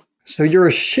 Mississippi. So you're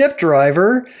a ship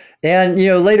driver, and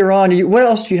later on, what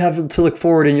else do you have to look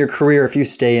forward in your career if you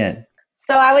stay in?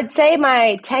 So I would say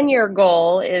my 10-year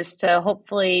goal is to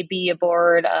hopefully be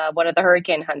aboard one of the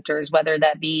hurricane hunters, whether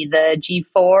that be the G4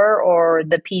 or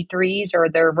the P3s or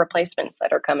their replacements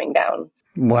that are coming down.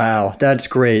 Wow, that's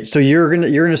great. So you're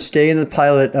gonna stay in the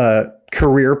pilot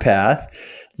career path,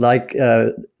 like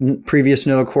previous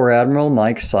NOAA Corps Admiral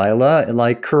Mike Sila,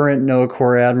 like current NOAA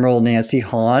Corps Admiral Nancy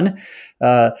Hahn.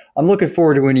 I'm looking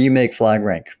forward to when you make flag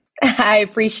rank. I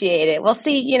appreciate it. We'll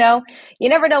see, you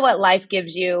never know what life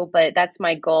gives you, but that's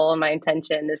my goal and my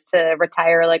intention is to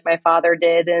retire like my father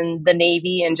did in the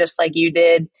Navy and just like you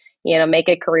did, make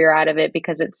a career out of it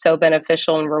because it's so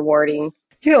beneficial and rewarding.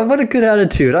 Yeah, what a good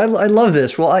attitude. I love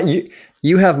this. Well,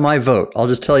 you have my vote. I'll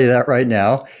just tell you that right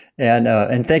now.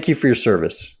 And thank you for your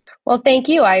service. Well, thank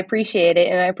you. I appreciate it.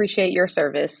 And I appreciate your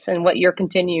service and what you're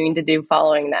continuing to do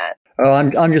following that. Oh,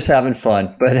 I'm just having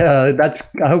fun, but I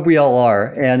hope we all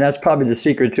are, and that's probably the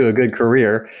secret to a good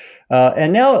career.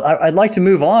 And now I'd like to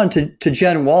move on to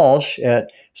Jen Walsh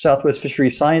at Southwest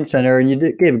Fisheries Science Center, and you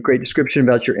gave a great description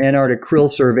about your Antarctic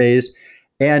krill surveys,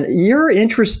 and you're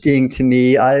interesting to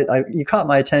me. You caught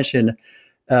my attention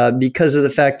because of the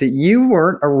fact that you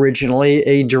weren't originally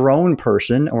a drone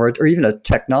person or even a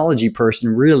technology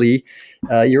person. Really,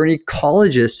 you're an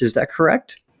ecologist. Is that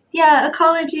correct? Yeah,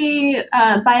 ecology,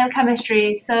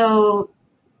 biochemistry. So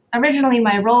originally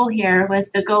my role here was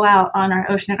to go out on our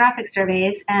oceanographic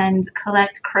surveys and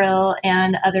collect krill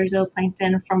and other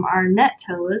zooplankton from our net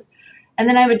tows. And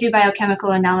then I would do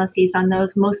biochemical analyses on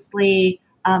those, mostly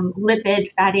lipid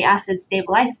fatty acid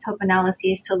stable isotope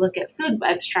analyses to look at food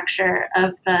web structure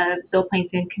of the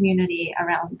zooplankton community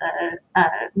around the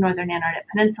northern Antarctic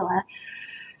Peninsula.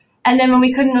 And then when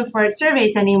we couldn't afford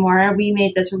surveys anymore, we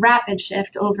made this rapid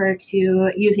shift over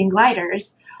to using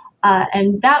gliders.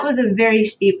 And that was a very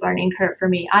steep learning curve for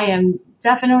me. I am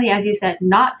definitely, as you said,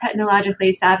 not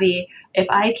technologically savvy. If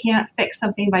I can't fix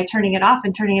something by turning it off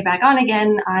and turning it back on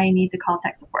again, I need to call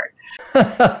tech support.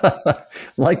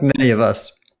 Like many of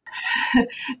us.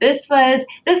 This was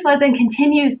and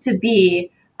continues to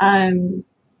be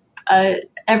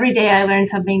every day I learn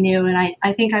something new, and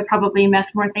I think I probably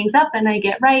mess more things up than I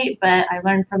get right, but I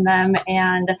learn from them,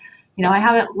 and I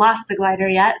haven't lost a glider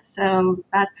yet, so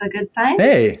that's a good sign.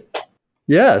 Hey,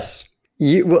 yes.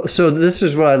 So this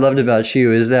is what I loved about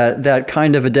you is that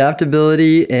kind of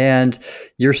adaptability and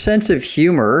your sense of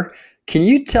humor. Can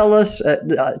you tell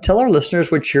our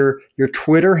listeners what your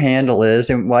Twitter handle is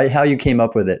and how you came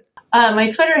up with it? My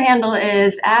Twitter handle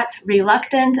is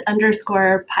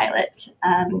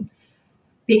 @reluctant_pilot.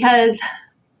 Because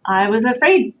I was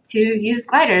afraid to use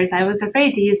gliders. I was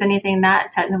afraid to use anything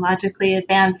that technologically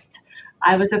advanced.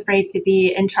 I was afraid to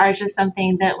be in charge of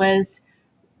something that was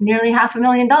nearly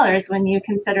 $500,000 when you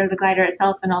consider the glider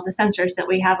itself and all the sensors that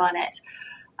we have on it.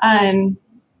 And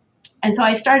so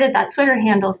I started that Twitter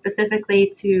handle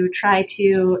specifically to try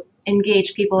to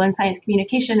engage people in science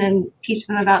communication and teach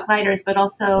them about gliders, but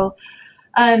also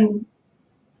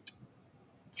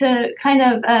to kind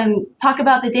of talk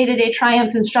about the day-to-day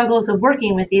triumphs and struggles of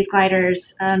working with these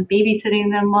gliders, babysitting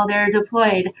them while they're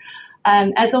deployed,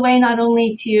 as a way not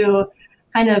only to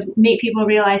kind of make people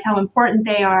realize how important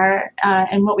they are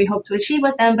and what we hope to achieve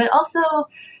with them, but also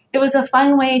it was a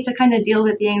fun way to kind of deal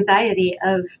with the anxiety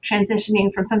of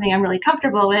transitioning from something I'm really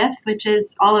comfortable with, which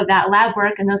is all of that lab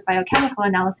work and those biochemical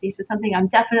analyses, to something I'm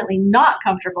definitely not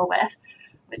comfortable with,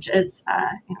 which is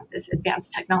this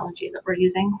advanced technology that we're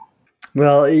using.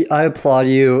 Well, I applaud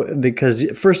you because,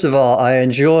 first of all, I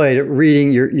enjoyed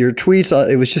reading your tweets.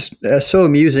 It was just so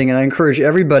amusing, and I encourage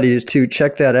everybody to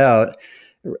check that out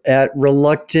at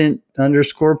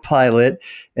reluctant_pilot,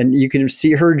 and you can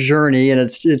see her journey, and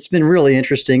it's been really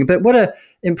interesting. But what an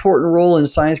important role in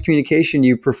science communication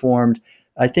you performed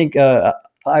I think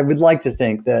I would like to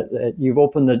think that you've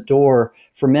opened the door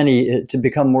for many to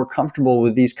become more comfortable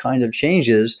with these kind of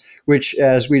changes, which,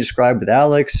 as we described with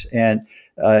Alex and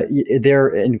there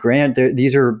and Grant,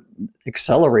 these are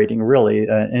accelerating really,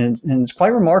 and it's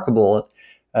quite remarkable,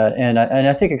 and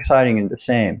I think exciting in the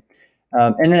same.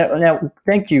 And now,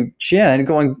 thank you, Jen.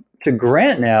 Going to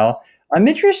Grant now. I'm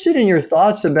interested in your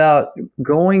thoughts about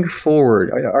going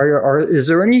forward. Is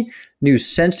there any new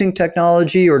sensing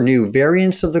technology or new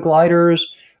variants of the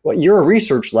gliders? Well, you're a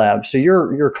research lab, so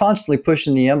you're constantly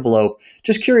pushing the envelope.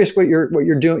 Just curious what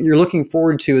you're doing. You're looking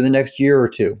forward to in the next year or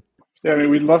two. Yeah, I mean,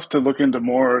 we'd love to look into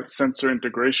more sensor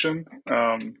integration.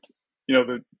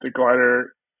 The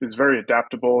glider is very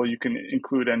adaptable. You can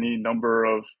include any number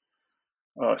of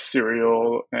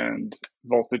serial and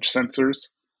voltage sensors.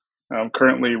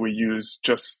 Currently, we use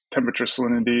just temperature,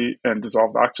 salinity, and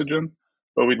dissolved oxygen,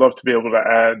 but we'd love to be able to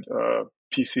add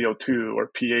PCO2 or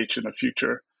pH in the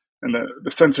future. And the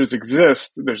sensors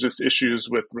exist. There's just issues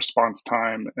with response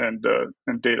time and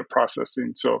data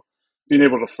processing. So being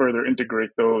able to further integrate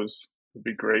those would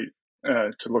be great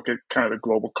to look at kind of the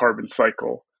global carbon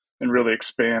cycle and really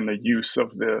expand the use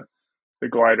of the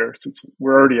glider. Since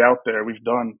we're already out there, we've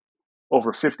done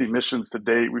over 50 missions to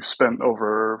date. We've spent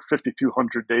over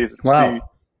 5,200 days at Wow. sea.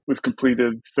 We've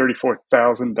completed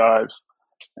 34,000 dives.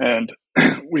 And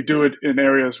we do it in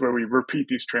areas where we repeat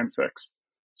these transects.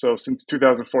 So since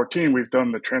 2014, we've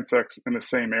done the transects in the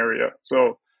same area.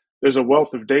 So there's a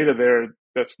wealth of data there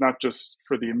that's not just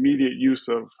for the immediate use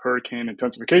of hurricane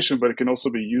intensification, but it can also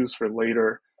be used for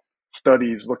later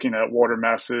studies looking at water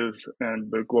masses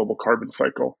and the global carbon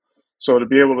cycle. So to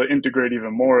be able to integrate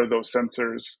even more of those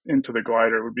sensors into the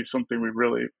glider would be something we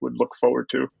really would look forward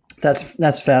to.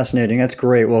 That's fascinating. That's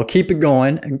great. Well, keep it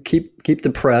going and keep the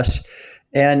press.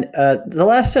 And the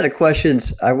last set of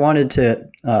questions I wanted to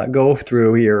go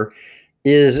through here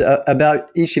is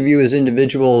about each of you as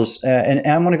individuals. And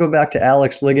I want to go back to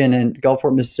Alex Ligon in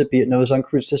Gulfport, Mississippi at NOAA's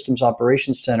Uncrewed Systems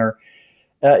Operations Center.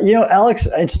 Alex,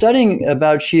 in studying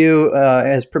about you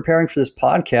as preparing for this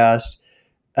podcast,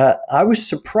 I was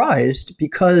surprised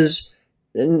because,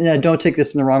 and don't take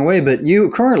this in the wrong way, but you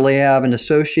currently have an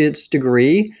associate's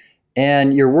degree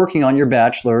and you're working on your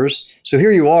bachelor's. So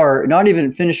here you are, not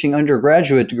even finishing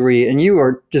undergraduate degree, and you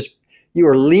are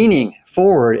leaning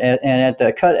forward and at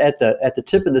the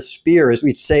tip of the spear, as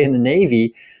we'd say in the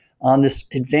Navy, on this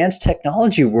advanced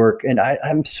technology work. And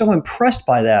I'm so impressed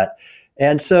by that.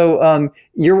 And so,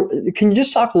 can you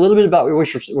just talk a little bit about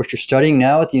what you're studying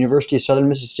now at the University of Southern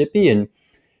Mississippi, and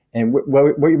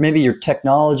what maybe your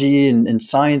technology and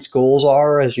science goals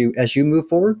are as you move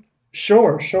forward?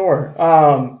 Sure.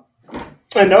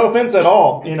 And no offense at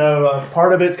all.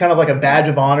 Part of it's kind of like a badge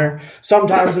of honor.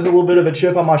 Sometimes there's a little bit of a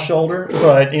chip on my shoulder,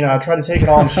 but, I try to take it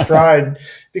all in stride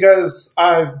because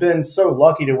I've been so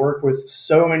lucky to work with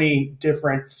so many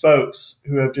different folks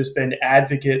who have just been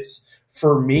advocates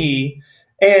for me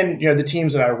and, the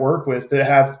teams that I work with that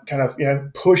have kind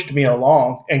of, pushed me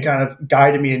along and kind of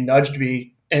guided me and nudged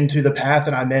me into the path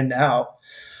that I'm in now.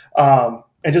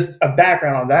 And just a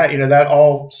background on that, that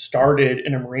all started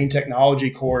in a marine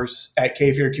technology course at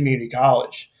Cape Fear Community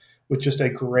College with just a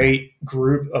great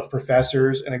group of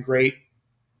professors and a great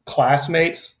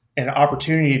classmates and an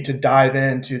opportunity to dive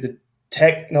into the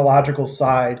technological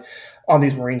side on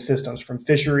these marine systems, from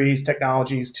fisheries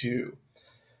technologies to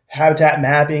habitat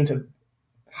mapping to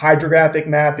hydrographic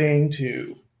mapping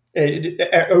to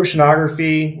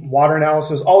oceanography, water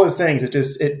analysis, all those things. It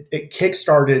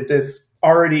kickstarted this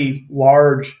already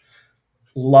large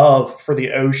love for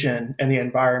the ocean and the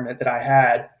environment that I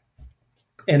had.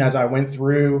 And as I went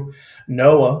through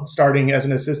NOAA, starting as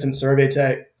an assistant survey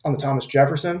tech on the Thomas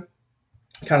Jefferson,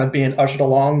 kind of being ushered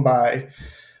along by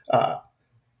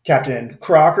Captain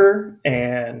Crocker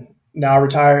and now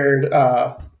retired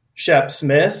Shep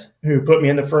Smith, who put me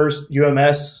in the first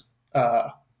UMS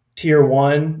Tier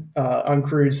 1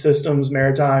 Uncrewed Systems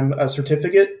Maritime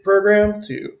Certificate program,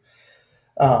 to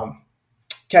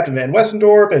Captain Van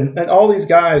Westendorp and all these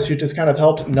guys who just kind of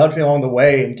helped nudge me along the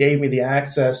way and gave me the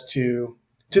access to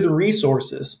the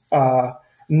resources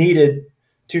needed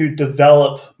to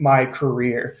develop my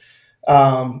career.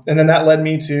 And then that led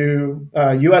me to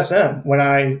USM when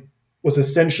I was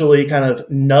essentially kind of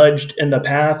nudged in the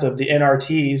path of the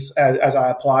NRTs as I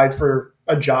applied for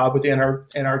a job with the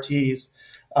NRTs.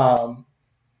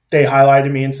 They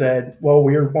highlighted me and said, well,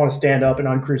 we want to stand up an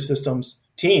uncrewed systems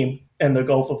team in the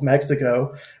Gulf of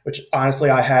Mexico, which honestly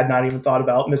I had not even thought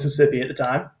about Mississippi at the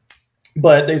time.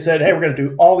 But they said, hey, we're going to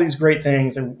do all these great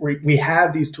things, and we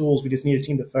have these tools. We just need a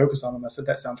team to focus on them. I said,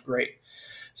 that sounds great.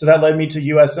 So that led me to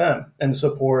USM and the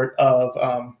support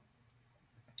of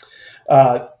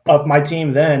of my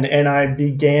team then, and I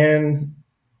began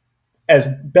as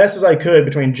best as I could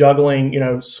between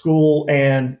juggling, school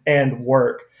and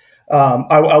work.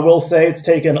 I will say it's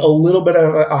taken a little bit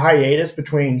of a hiatus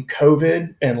between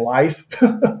COVID and life.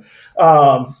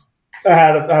 I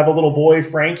have a little boy,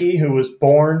 Frankie, who was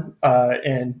born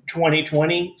in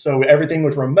 2020, so everything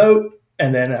was remote.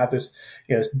 And then I have this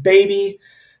baby,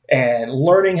 and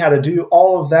learning how to do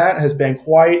all of that has been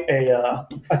quite a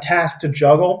task to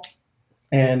juggle.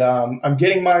 And I'm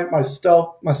getting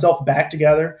myself back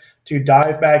together to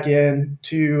dive back in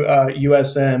to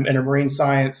USM in a marine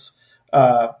science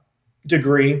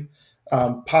degree,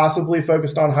 possibly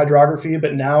focused on hydrography.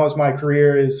 But now, as my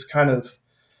career is kind of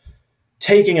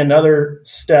taking another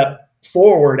step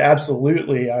forward,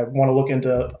 absolutely, I want to look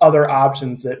into other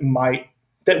options that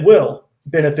will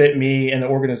benefit me and the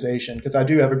organization, because I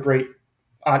do have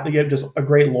just a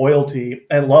great loyalty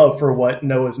and love for what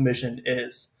NOAA's mission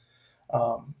is.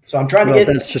 So I'm trying to get.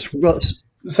 That's just well.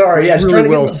 Sorry, yeah, really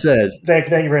well said. Thank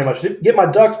you very much. Get my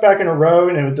ducks back in a row,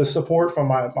 and with the support from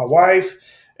my wife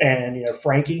and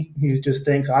Frankie, he just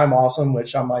thinks I'm awesome,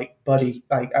 which I'm like, buddy,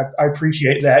 I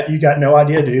appreciate that. You got no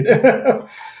idea, dude.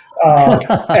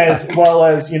 As well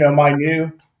as my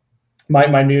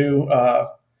new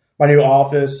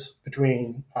office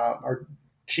between our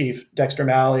chief Dexter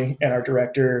Malley and our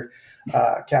director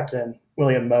Captain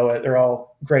William Mowat. They're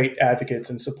all great advocates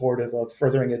and supportive of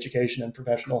furthering education and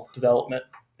professional development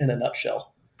in a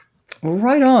nutshell. Well,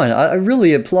 right on. I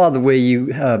really applaud the way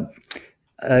you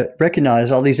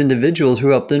recognize all these individuals who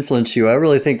helped influence you. I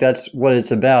really think that's what it's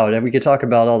about. And we could talk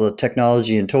about all the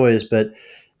technology and toys, but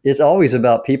it's always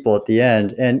about people at the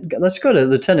end. And let's go to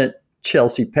Lieutenant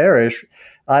Chelsea Parrish.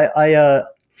 I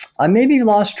maybe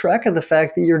lost track of the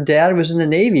fact that your dad was in the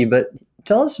Navy, but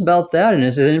tell us about that and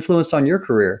its influence on your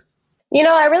career.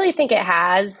 I really think it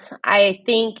has. I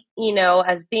think,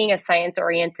 as being a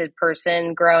science-oriented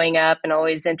person growing up and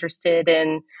always interested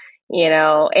in,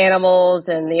 animals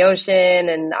and the ocean,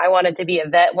 and I wanted to be a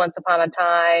vet once upon a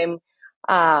time.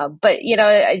 But,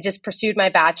 I just pursued my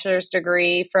bachelor's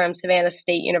degree from Savannah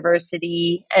State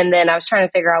University, and then I was trying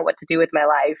to figure out what to do with my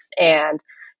life. And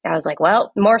I was like,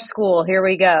 well, more school, here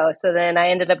we go. So then I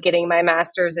ended up getting my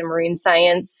master's in marine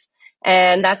science.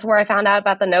 And that's where I found out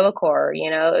about the NOAA Corps.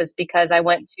 It was because I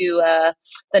went to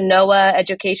the NOAA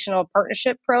Educational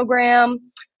Partnership Program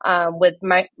with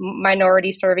my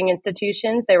minority serving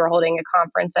institutions. They were holding a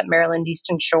conference at Maryland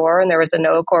Eastern Shore, and there was a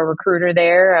NOAA Corps recruiter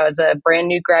there. I was a brand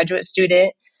new graduate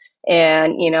student.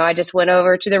 And, I just went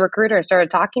over to the recruiter and started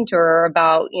talking to her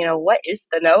about, what is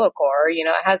the NOAA Corps? It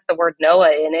has the word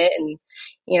NOAA in it, and,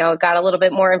 got a little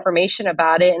bit more information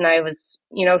about it. And I was,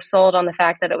 sold on the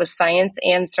fact that it was science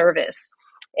and service.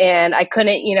 And I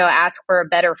couldn't, ask for a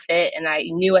better fit. And I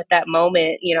knew at that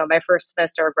moment, my first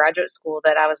semester of graduate school,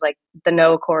 that I was like, the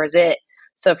NOAA Corps is it.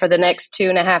 So for the next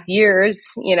 2.5 years,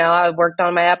 I worked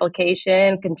on my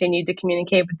application, continued to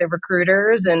communicate with the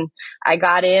recruiters, and I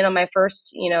got in on my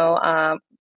first,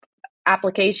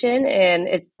 application, and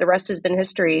the rest has been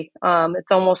history.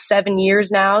 It's almost 7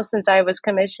 years now since I was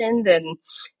commissioned, and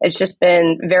it's just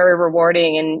been very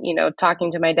rewarding. And talking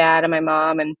to my dad and my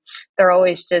mom, and they're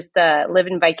always just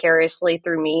living vicariously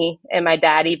through me. And my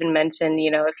dad even mentioned,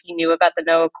 if he knew about the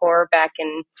NOAA Corps back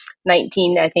in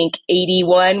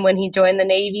 1981 when he joined the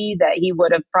Navy, that he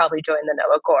would have probably joined the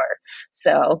NOAA Corps.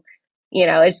 So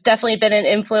it's definitely been an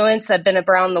influence. I've been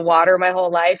around the water my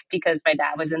whole life because my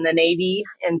dad was in the Navy.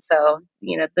 And so,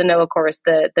 the NOAA Corps is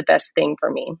the best thing for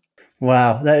me.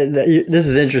 Wow. This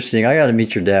is interesting. I got to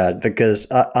meet your dad, because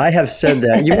I have said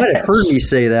that. You might have heard me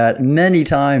say that many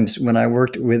times when I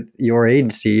worked with your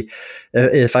agency,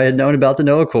 if I had known about the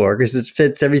NOAA Corps, because it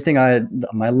fits everything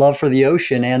my love for the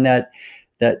ocean and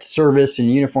that service and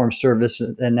uniform service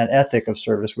and that ethic of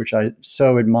service, which I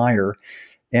so admire.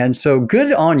 And so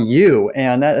good on you.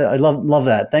 And I love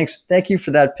that. Thank you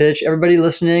for that pitch. Everybody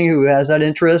listening who has that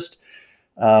interest,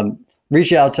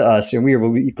 reach out to us, and we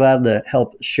will be glad to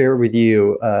help share with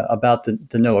you about the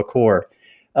NOAA Corps.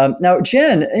 Now,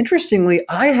 Jen, interestingly,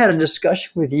 I had a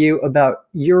discussion with you about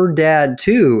your dad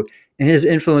too, and his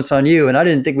influence on you. And I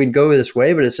didn't think we'd go this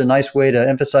way, but it's a nice way to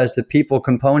emphasize the people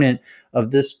component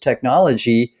of this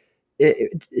technology. Do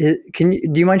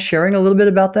you mind sharing a little bit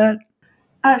about that?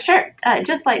 Sure.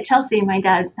 Just like Chelsea, my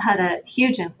dad had a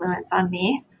huge influence on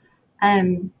me.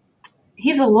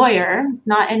 He's a lawyer,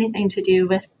 not anything to do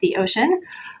with the ocean,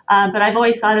 but I've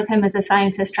always thought of him as a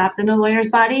scientist trapped in a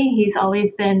lawyer's body. He's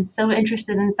always been so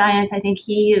interested in science. I think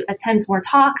he attends more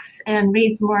talks and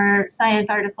reads more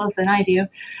science articles than I do.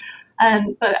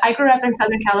 But I grew up in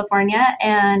Southern California,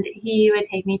 and he would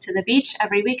take me to the beach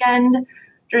every weekend,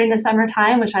 during the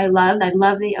summertime, which I loved. I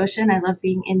love the ocean. I love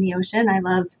being in the ocean. I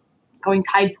loved going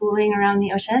tide pooling around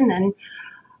the ocean. And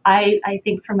I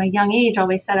think from a young age,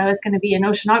 always said I was going to be an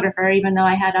oceanographer, even though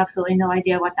I had absolutely no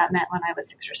idea what that meant when I was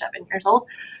 6 or 7 years old.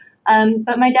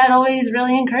 But my dad always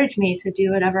really encouraged me to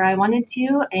do whatever I wanted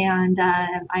to. And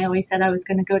I always said I was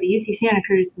going to go to UC Santa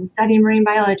Cruz and study marine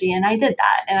biology. And I did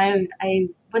that. And I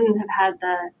wouldn't have had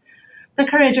the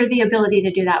courage or the ability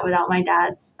to do that without my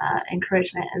dad's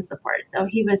encouragement and support. So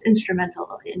he was instrumental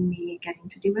in me getting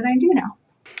to do what I do now.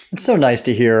 It's so nice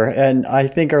to hear. And I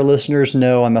think our listeners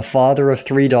know I'm a father of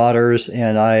 3 daughters,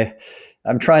 and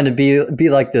I'm trying to be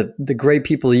like the great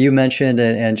people you mentioned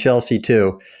and Chelsea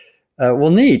too. Well,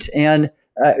 neat. And,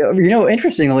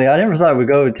 interestingly, I never thought it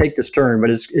would go and take this turn, but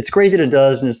it's great that it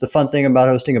does. And it's the fun thing about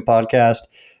hosting a podcast.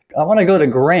 I want to go to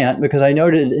Grant because I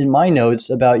noted in my notes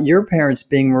about your parents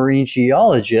being marine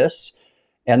geologists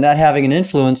and that having an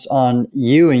influence on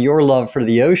you and your love for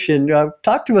the ocean.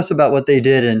 Talk to us about what they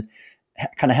did and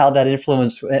kind of how that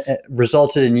influence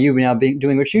resulted in you now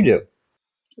doing what you do.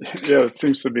 Yeah, it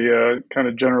seems to be a kind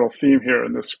of general theme here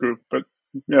in this group. But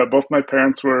yeah, both my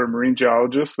parents were marine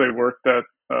geologists. They worked at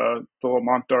the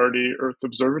Lamont Doherty Earth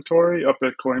Observatory up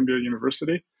at Columbia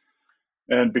University.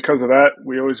 And because of that,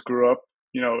 we always grew up,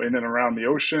 in and around the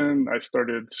ocean. I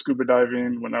started scuba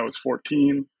diving when I was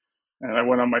 14. And I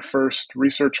went on my first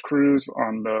research cruise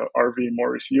on the RV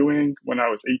Maurice Ewing when I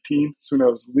was 18. Soon I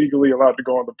was legally allowed to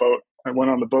go on the boat. I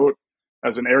went on the boat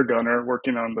as an air gunner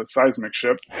working on the seismic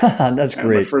ship. That's and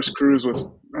great. My first cruise was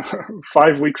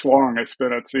 5 weeks long. I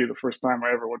spent at sea the first time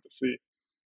I ever went to sea.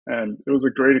 And it was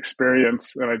a great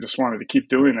experience, and I just wanted to keep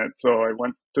doing it. So I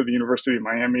went to the University of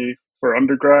Miami for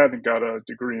undergrad and got a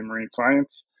degree in marine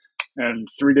science. And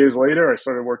 3 days later, I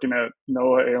started working at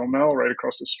NOAA AOML right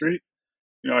across the street.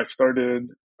 I started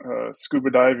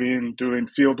scuba diving, doing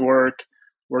field work,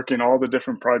 working all the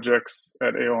different projects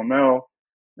at AOML.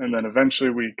 And then eventually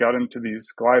we got into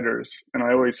these gliders. And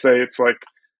I always say it's like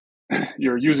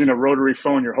you're using a rotary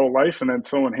phone your whole life, and then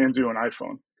someone hands you an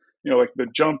iPhone. Like the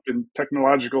jump in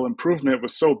technological improvement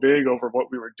was so big over what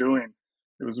we were doing.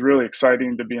 It was really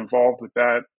exciting to be involved with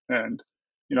that. And,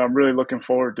 I'm really looking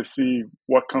forward to see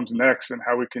what comes next and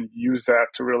how we can use that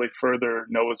to really further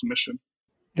NOAA's mission.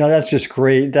 No, that's just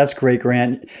great. That's great,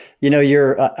 Grant.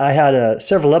 I had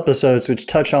several episodes which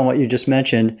touch on what you just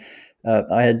mentioned.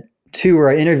 I had 2 where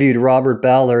I interviewed Robert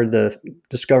Ballard, the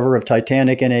discoverer of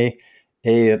Titanic, and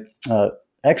a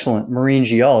excellent marine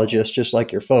geologist, just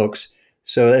like your folks.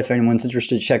 So if anyone's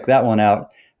interested, check that one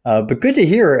out. But good to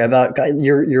hear about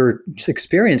your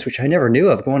experience, which I never knew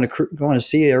of, going to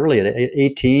sea early at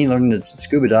 18, learning to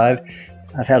scuba dive.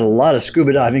 I've had a lot of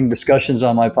scuba diving discussions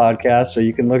on my podcast, so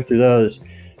you can look through those.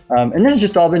 And this has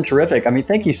just all been terrific. I mean,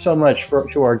 thank you so much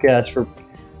to our guests for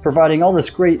providing all this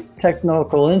great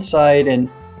technical insight and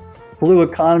blue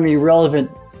economy relevant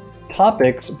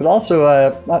topics, but also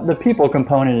the people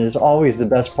component is always the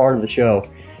best part of the show.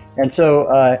 And so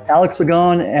Alex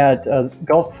Lagon at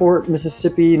Gulfport,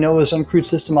 Mississippi, NOAA's Uncrewed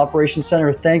System Operations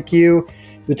Center, thank you.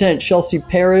 Lieutenant Chelsea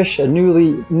Parrish, a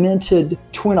newly minted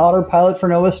Twin Otter pilot for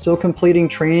NOAA, still completing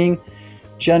training.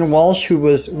 Jen Walsh, who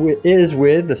is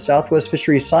with the Southwest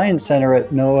Fisheries Science Center at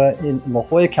NOAA in La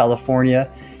Jolla, California.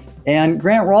 And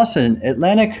Grant Rawson,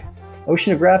 Atlantic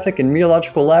Oceanographic and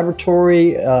Meteorological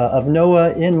Laboratory of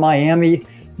NOAA in Miami.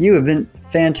 You have been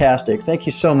fantastic. Thank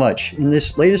you so much. In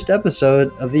this latest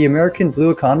episode of the American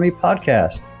Blue Economy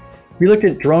podcast, we looked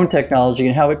at drone technology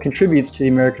and how it contributes to the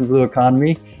American blue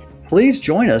economy. Please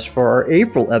join us for our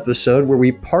April episode where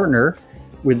we partner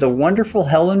with the wonderful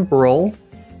Helen Burrell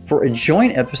for a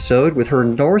joint episode with her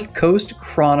North Coast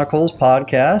Chronicles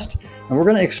podcast. And we're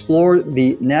going to explore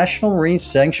the National Marine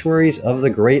Sanctuaries of the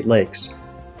Great Lakes.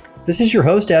 This is your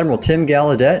host, Admiral Tim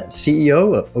Gallaudet,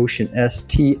 CEO of Ocean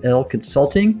STL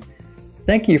Consulting.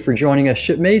 Thank you for joining us,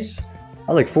 shipmates.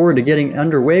 I look forward to getting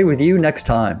underway with you next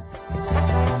time.